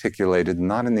best articulated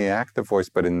not in the active voice,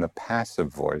 but in the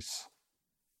passive voice.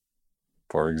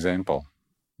 For example,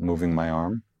 moving my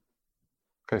arm.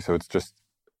 Okay, so it's just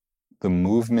the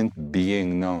movement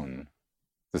being known,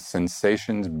 the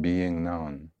sensations being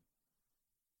known.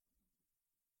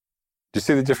 Do you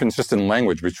see the difference just in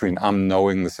language between I'm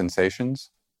knowing the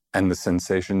sensations and the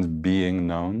sensations being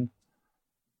known?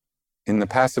 In the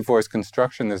passive voice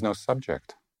construction, there's no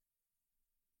subject.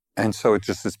 And so it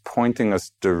just is pointing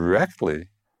us directly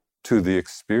to the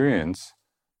experience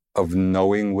of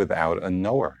knowing without a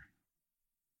knower.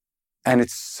 And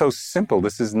it's so simple.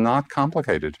 This is not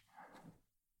complicated.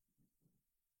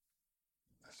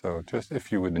 So just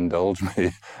if you would indulge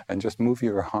me and just move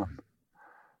your arm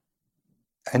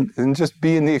and just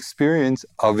be in the experience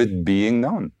of it being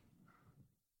known.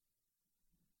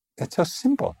 It's so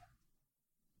simple.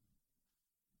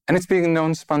 And it's being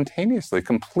known spontaneously,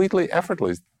 completely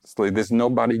effortlessly. There's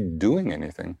nobody doing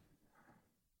anything.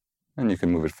 And you can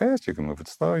move it fast, you can move it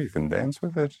slow, you can dance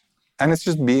with it. And it's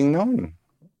just being known.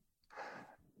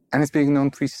 And it's being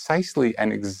known precisely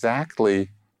and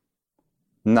exactly,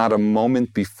 not a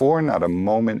moment before, not a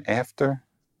moment after.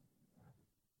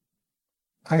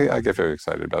 I get very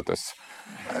excited about this.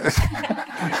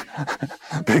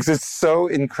 Because it's so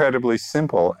incredibly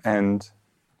simple. And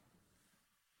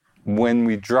when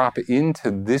we drop into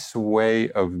this way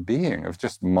of being, of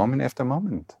just moment after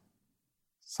moment,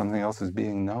 something else is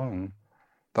being known,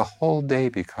 the whole day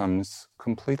becomes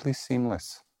completely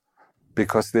seamless.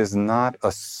 Because there's not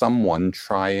a someone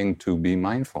trying to be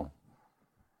mindful.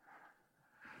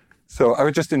 So I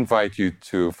would just invite you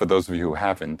to, for those of you who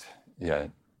haven't yet,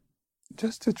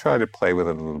 just to try to play with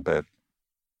it a little bit.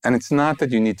 And it's not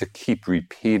that you need to keep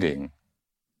repeating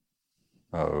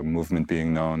movement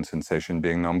being known, sensation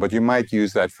being known, but you might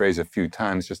use that phrase a few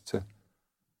times just to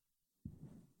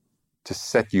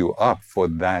set you up for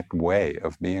that way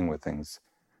of being with things.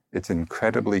 It's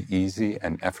incredibly easy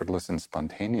and effortless and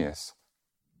spontaneous.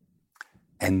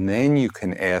 And then you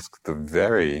can ask the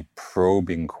very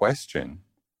probing question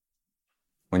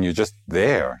when you're just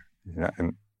there. You know?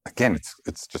 And again,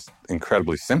 it's just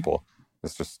incredibly simple.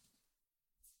 It's just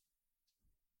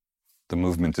the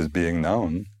movement is being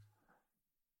known.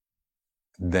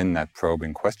 Then that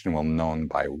probing question will known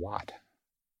by what?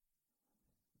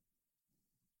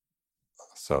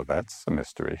 So that's a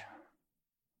mystery.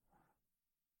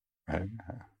 Right?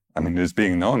 I mean, it's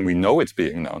being known. We know it's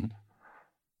being known.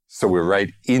 So we're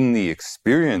right in the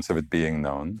experience of it being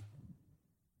known,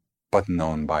 but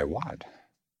known by what?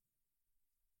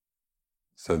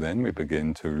 So then we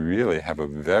begin to really have a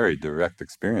very direct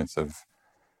experience of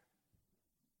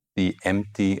the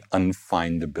empty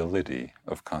unfindability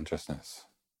of consciousness.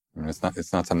 I mean,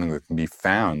 it's not something that can be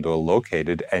found or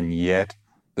located, and yet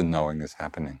the knowing is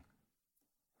happening.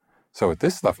 So at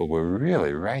this level, we're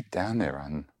really right down there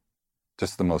on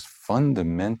just the most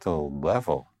fundamental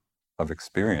level of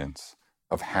experience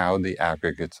of how the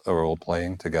aggregates are all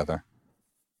playing together.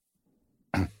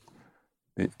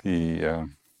 The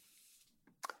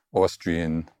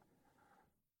Austrian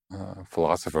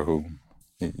philosopher who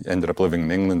ended up living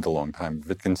in England a long time,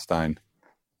 Wittgenstein,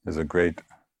 is a great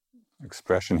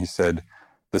expression. He said,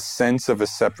 "The sense of a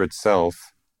separate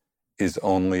self is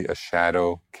only a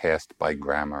shadow cast by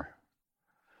grammar."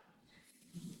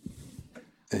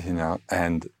 You know,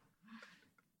 and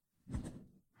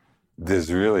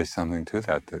there's really something to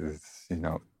that. You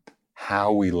know,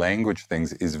 how we language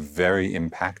things is very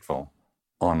impactful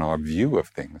on our view of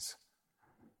things.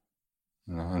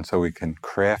 You know, and so we can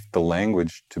craft the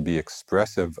language to be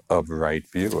expressive of right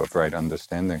view, of right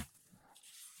understanding.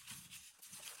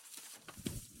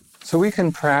 So we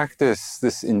can practice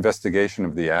this investigation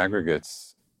of the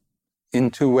aggregates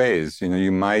in two ways. You know,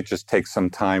 you might just take some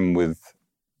time with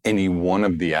any one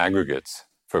of the aggregates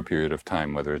for a period of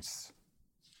time, whether it's,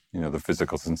 you know, the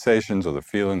physical sensations or the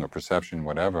feeling or perception,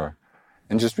 whatever,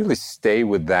 and just really stay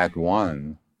with that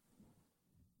one,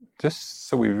 just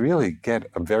so we really get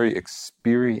a very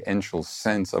experiential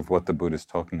sense of what the Buddha is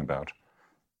talking about.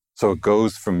 So it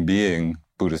goes from being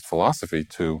Buddhist philosophy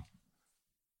to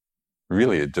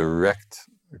really a direct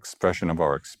expression of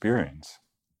our experience.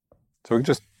 So we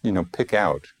just, you know, pick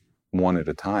out one at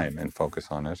a time and focus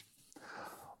on it.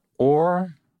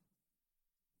 Or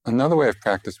another way of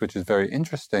practice, which is very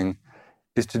interesting,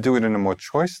 is to do it in a more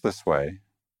choiceless way,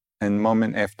 and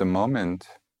moment after moment,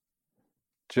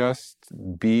 just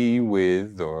be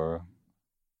with or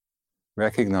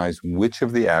recognize which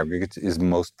of the aggregates is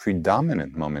most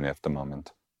predominant moment after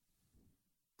moment.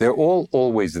 They're all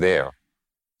always there,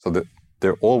 so that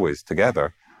they're always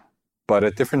together, but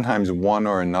at different times, one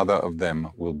or another of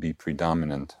them will be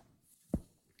predominant.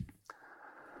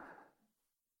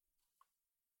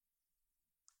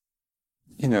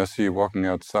 You know, so you're walking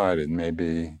outside and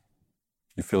maybe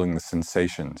you're feeling the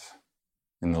sensations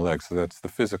in the legs. So that's the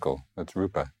physical, that's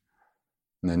rupa.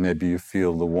 And then maybe you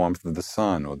feel the warmth of the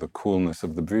sun or the coolness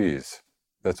of the breeze.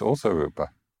 That's also rupa.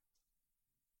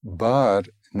 But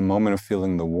in the moment of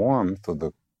feeling the warmth or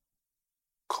the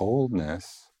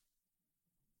coldness,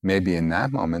 maybe in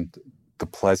that moment, the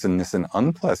pleasantness and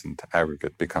unpleasant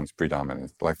aggregate becomes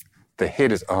predominant. Like the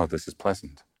hit is, oh, this is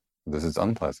pleasant, this is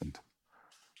unpleasant.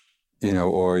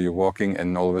 Or you're walking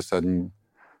and all of a sudden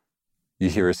you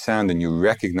hear a sound and you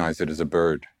recognize it as a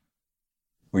bird.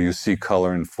 Or you see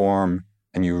color and form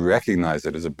and you recognize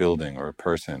it as a building or a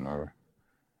person or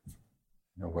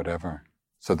whatever.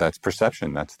 So that's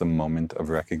perception. That's the moment of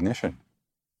recognition.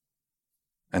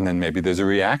 And then maybe there's a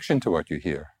reaction to what you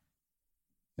hear.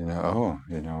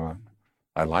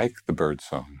 I like the bird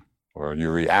song. Or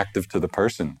you're reactive to the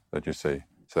person that you see.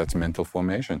 So that's mental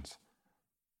formations.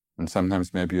 And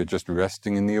sometimes maybe you're just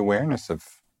resting in the awareness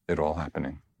of it all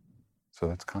happening. So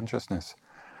that's consciousness.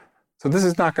 So this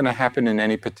is not going to happen in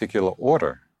any particular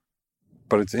order.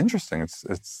 But it's interesting.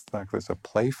 It's like there's a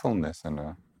playfulness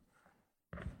and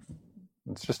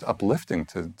it's just uplifting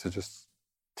to just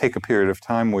take a period of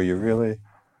time where you're really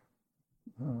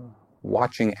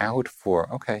watching out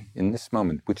for, okay, in this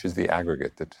moment, which is the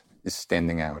aggregate that is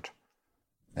standing out.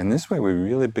 And this way we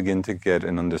really begin to get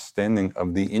an understanding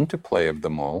of the interplay of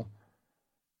them all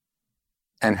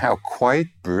and how quite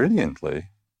brilliantly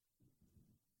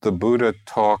the Buddha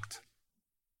talked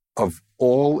of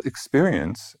all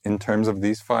experience in terms of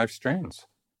these 5 strands.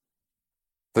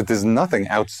 That there's nothing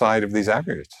outside of these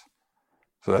aggregates.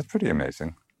 So that's pretty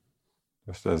amazing,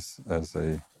 just as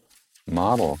a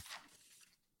model.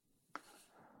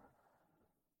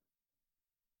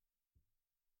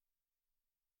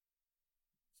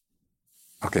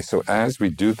 Okay, so as we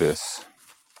do this,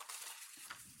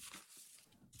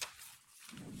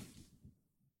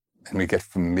 and we get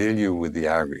familiar with the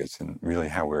aggregates and really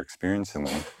how we're experiencing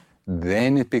them,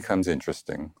 then it becomes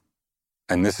interesting.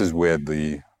 And this is where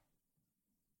the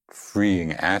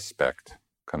freeing aspect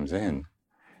comes in,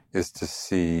 is to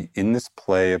see in this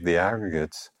play of the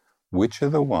aggregates, which are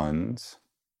the ones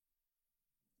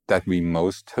that we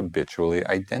most habitually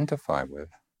identify with.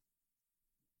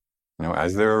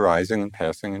 As they're arising and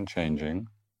passing and changing,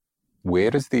 where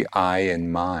does the I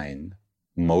and mine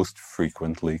most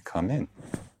frequently come in?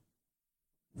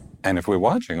 And if we're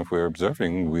watching, if we're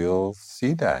observing, we'll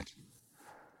see that.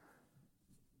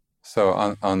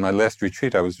 So on my last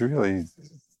retreat, I was really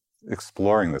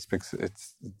exploring this because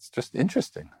it's just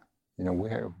interesting.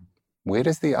 Where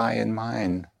does the I and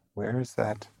mine, where is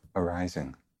that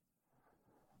arising?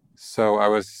 So I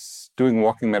was doing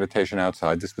walking meditation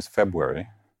outside. This was February.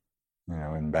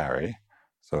 In Barrie.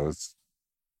 So it's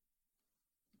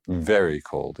very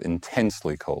cold,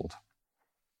 intensely cold.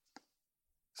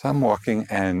 So I'm walking,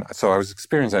 and so I was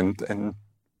experiencing and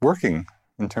working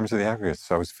in terms of the aggregates.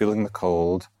 So I was feeling the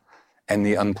cold and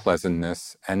the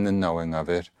unpleasantness and the knowing of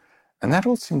it. And that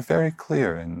all seemed very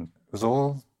clear, and it was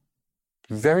all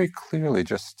very clearly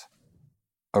just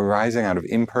arising out of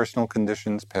impersonal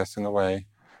conditions, passing away.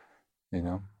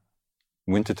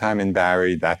 Wintertime in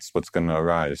Barrie, that's what's going to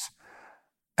arise.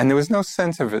 And there was no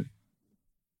sense of it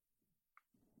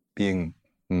being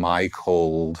my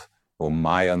cold or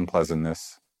my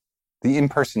unpleasantness. The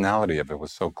impersonality of it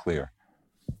was so clear.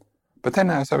 But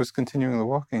then as I was continuing the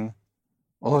walking,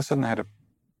 all of a sudden I had a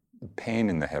pain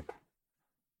in the hip.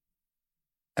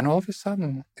 And all of a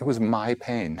sudden it was my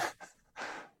pain.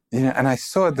 And I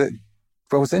saw that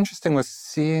what was interesting was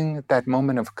seeing that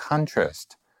moment of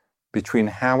contrast between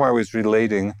how I was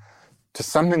relating to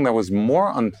something that was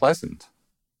more unpleasant,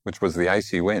 which was the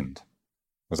icy wind,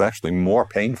 was actually more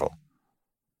painful.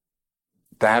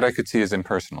 That I could see as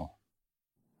impersonal.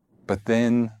 But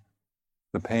then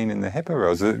the pain in the hip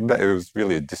arose. It was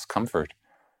really a discomfort.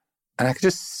 And I could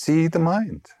just see the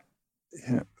mind,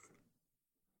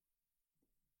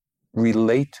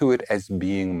 relate to it as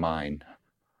being mine.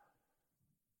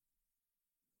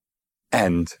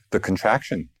 And the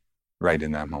contraction right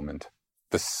in that moment,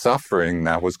 the suffering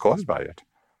that was caused by it.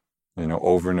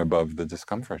 Over and above the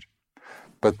discomfort.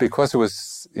 But because it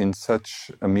was in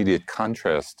such immediate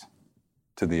contrast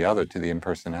to the other, to the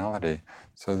impersonality,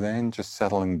 so then just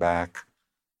settling back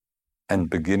and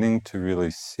beginning to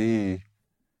really see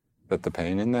that the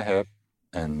pain in the hip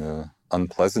and the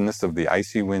unpleasantness of the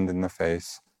icy wind in the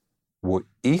face were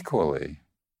equally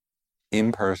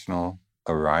impersonal,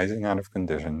 arising out of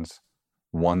conditions.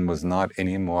 One was not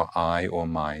any more I or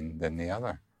mine than the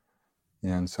other.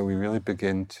 And so we really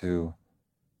begin to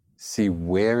see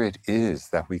where it is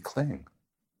that we cling,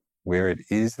 where it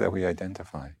is that we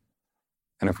identify.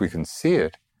 And if we can see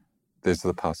it, there's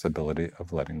the possibility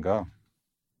of letting go.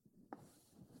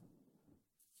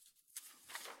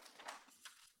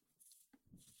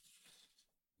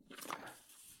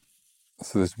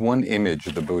 So there's one image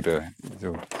the Buddha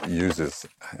uses,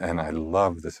 and I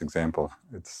love this example.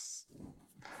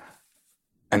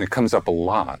 And it comes up a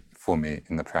lot for me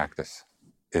in the practice.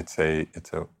 it's a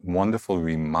wonderful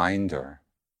reminder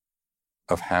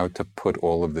of how to put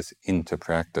all of this into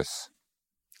practice.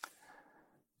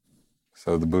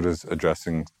 So the Buddha's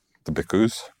addressing the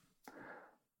bhikkhus.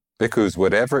 Bhikkhus,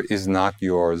 whatever is not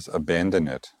yours, abandon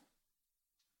it.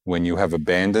 When you have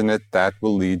abandoned it, that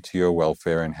will lead to your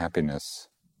welfare and happiness.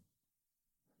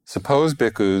 Suppose,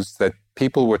 bhikkhus, that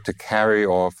people were to carry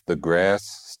off the grass,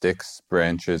 sticks,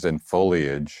 branches, and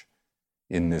foliage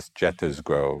in this Jeta's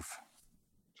grove,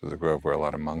 which is a grove where a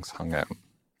lot of monks hung out.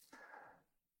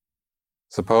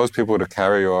 Suppose people were to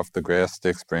carry off the grass,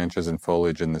 sticks, branches, and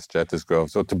foliage in this Jeta's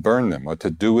grove, so to burn them or to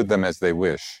do with them as they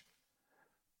wish.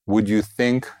 Would you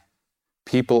think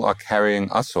people are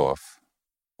carrying us off,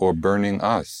 or burning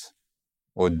us,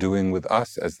 or doing with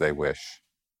us as they wish?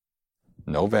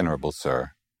 No, venerable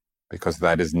sir, because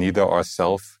that is neither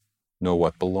ourself nor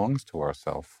what belongs to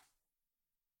ourself.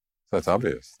 So that's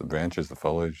obvious. The branches, the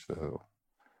foliage,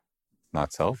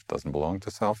 not self, doesn't belong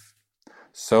to self.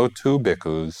 So too,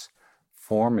 bhikkhus,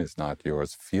 form is not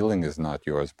yours, feeling is not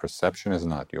yours, perception is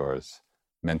not yours,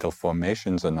 mental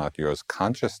formations are not yours,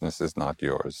 consciousness is not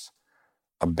yours.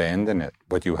 Abandon it.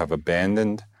 What you have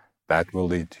abandoned, that will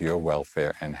lead to your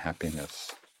welfare and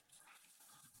happiness.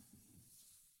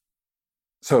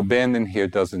 So abandon here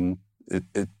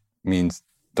it means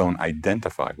don't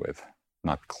identify with,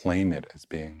 not claim it as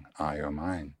being I or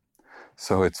mine.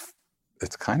 So it's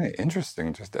kind of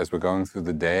interesting, just as we're going through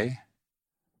the day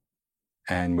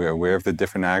and we're aware of the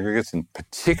different aggregates, and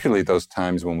particularly those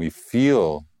times when we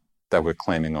feel that we're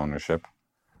claiming ownership,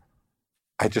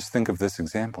 I just think of this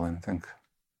example and think,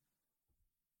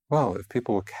 well, if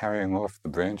people were carrying off the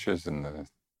branches and the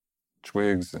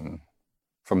twigs and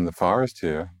from the forest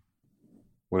here,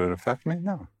 would it affect me?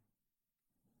 No.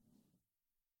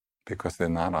 Because they're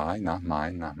not I, not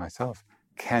mine, not myself.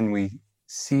 Can we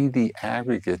see the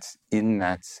aggregates in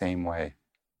that same way?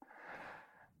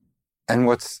 And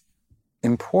what's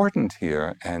important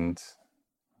here, and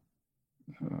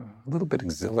a little bit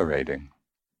exhilarating,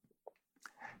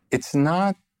 it's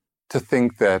not to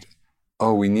think that,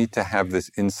 oh, we need to have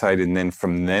this insight and then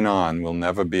from then on we'll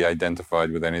never be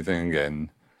identified with anything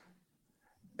again.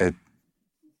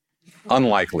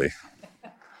 Unlikely.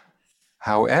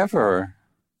 However,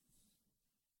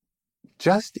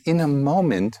 just in a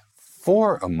moment,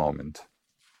 for a moment,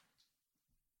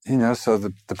 so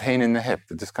the pain in the hip,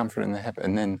 the discomfort in the hip,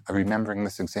 and then remembering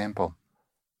this example,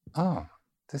 oh,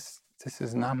 this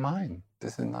is not mine,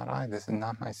 this is not I, this is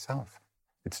not myself.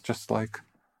 It's just like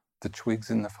the twigs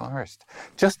in the forest.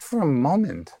 Just for a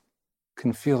moment,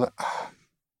 can feel that,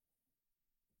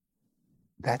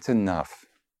 that's enough.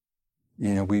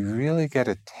 We really get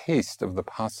a taste of the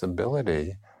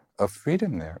possibility of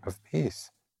freedom there, of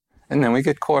peace. And then we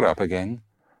get caught up again.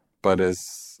 But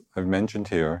as I've mentioned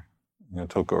here,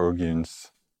 Tulku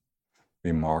Urgyen's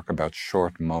remark about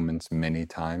short moments many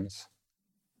times.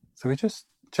 So we just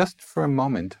for a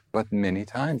moment, but many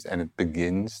times, and it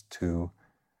begins to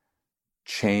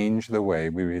change the way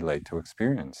we relate to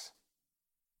experience.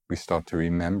 We start to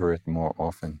remember it more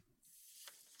often.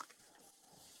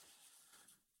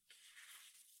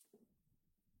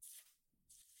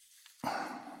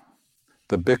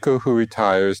 The bhikkhu who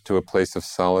retires to a place of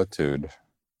solitude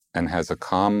and has a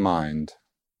calm mind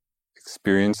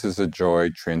experiences a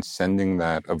joy transcending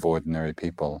that of ordinary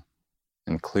people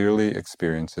and clearly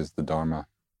experiences the Dharma.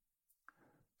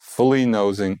 Fully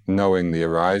knowing the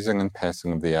arising and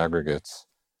passing of the aggregates,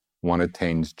 one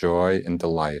attains joy and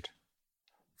delight.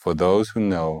 For those who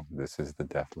know, this is the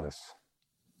deathless.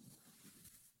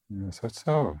 So it's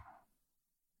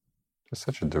just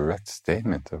such a direct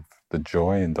statement of the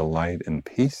joy and delight and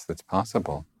peace that's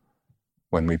possible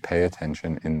when we pay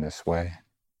attention in this way.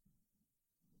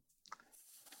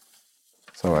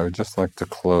 So I would just like to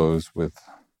close with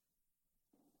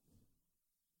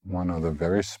one other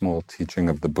very small teaching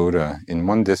of the Buddha. In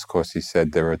one discourse he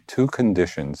said there are two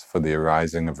conditions for the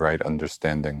arising of right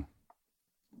understanding: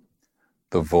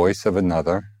 the voice of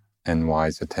another and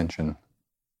wise attention.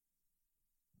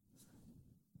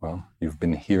 Well, you've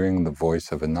been hearing the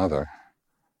voice of another.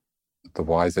 The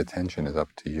wise attention is up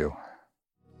to you.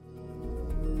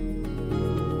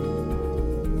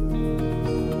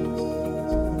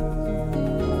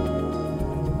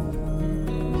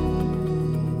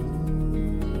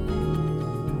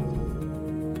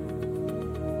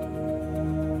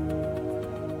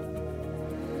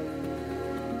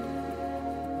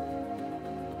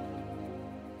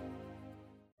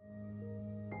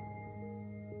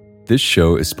 This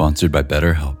show is sponsored by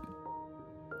BetterHelp.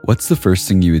 What's the first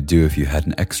thing you would do if you had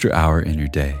an extra hour in your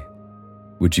day?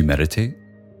 Would you meditate?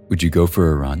 Would you go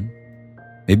for a run?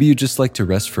 Maybe you just like to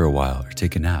rest for a while or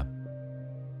take a nap.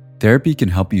 Therapy can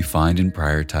help you find and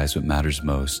prioritize what matters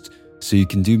most so you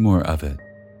can do more of it.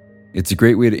 It's a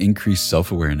great way to increase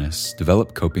self-awareness,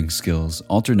 develop coping skills,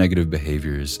 alter negative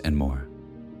behaviors, and more.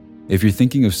 If you're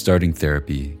thinking of starting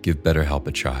therapy, give BetterHelp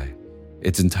a try.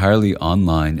 It's entirely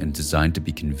online and designed to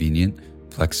be convenient,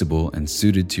 flexible, and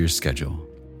suited to your schedule.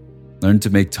 Learn to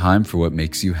make time for what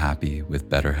makes you happy with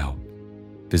BetterHelp.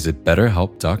 Visit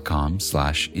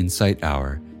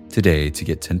betterhelp.com/insighthour today to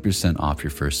get 10% off your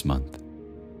first month.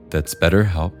 That's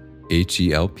BetterHelp,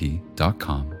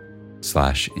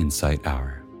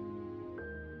 HELP.com/insighthour.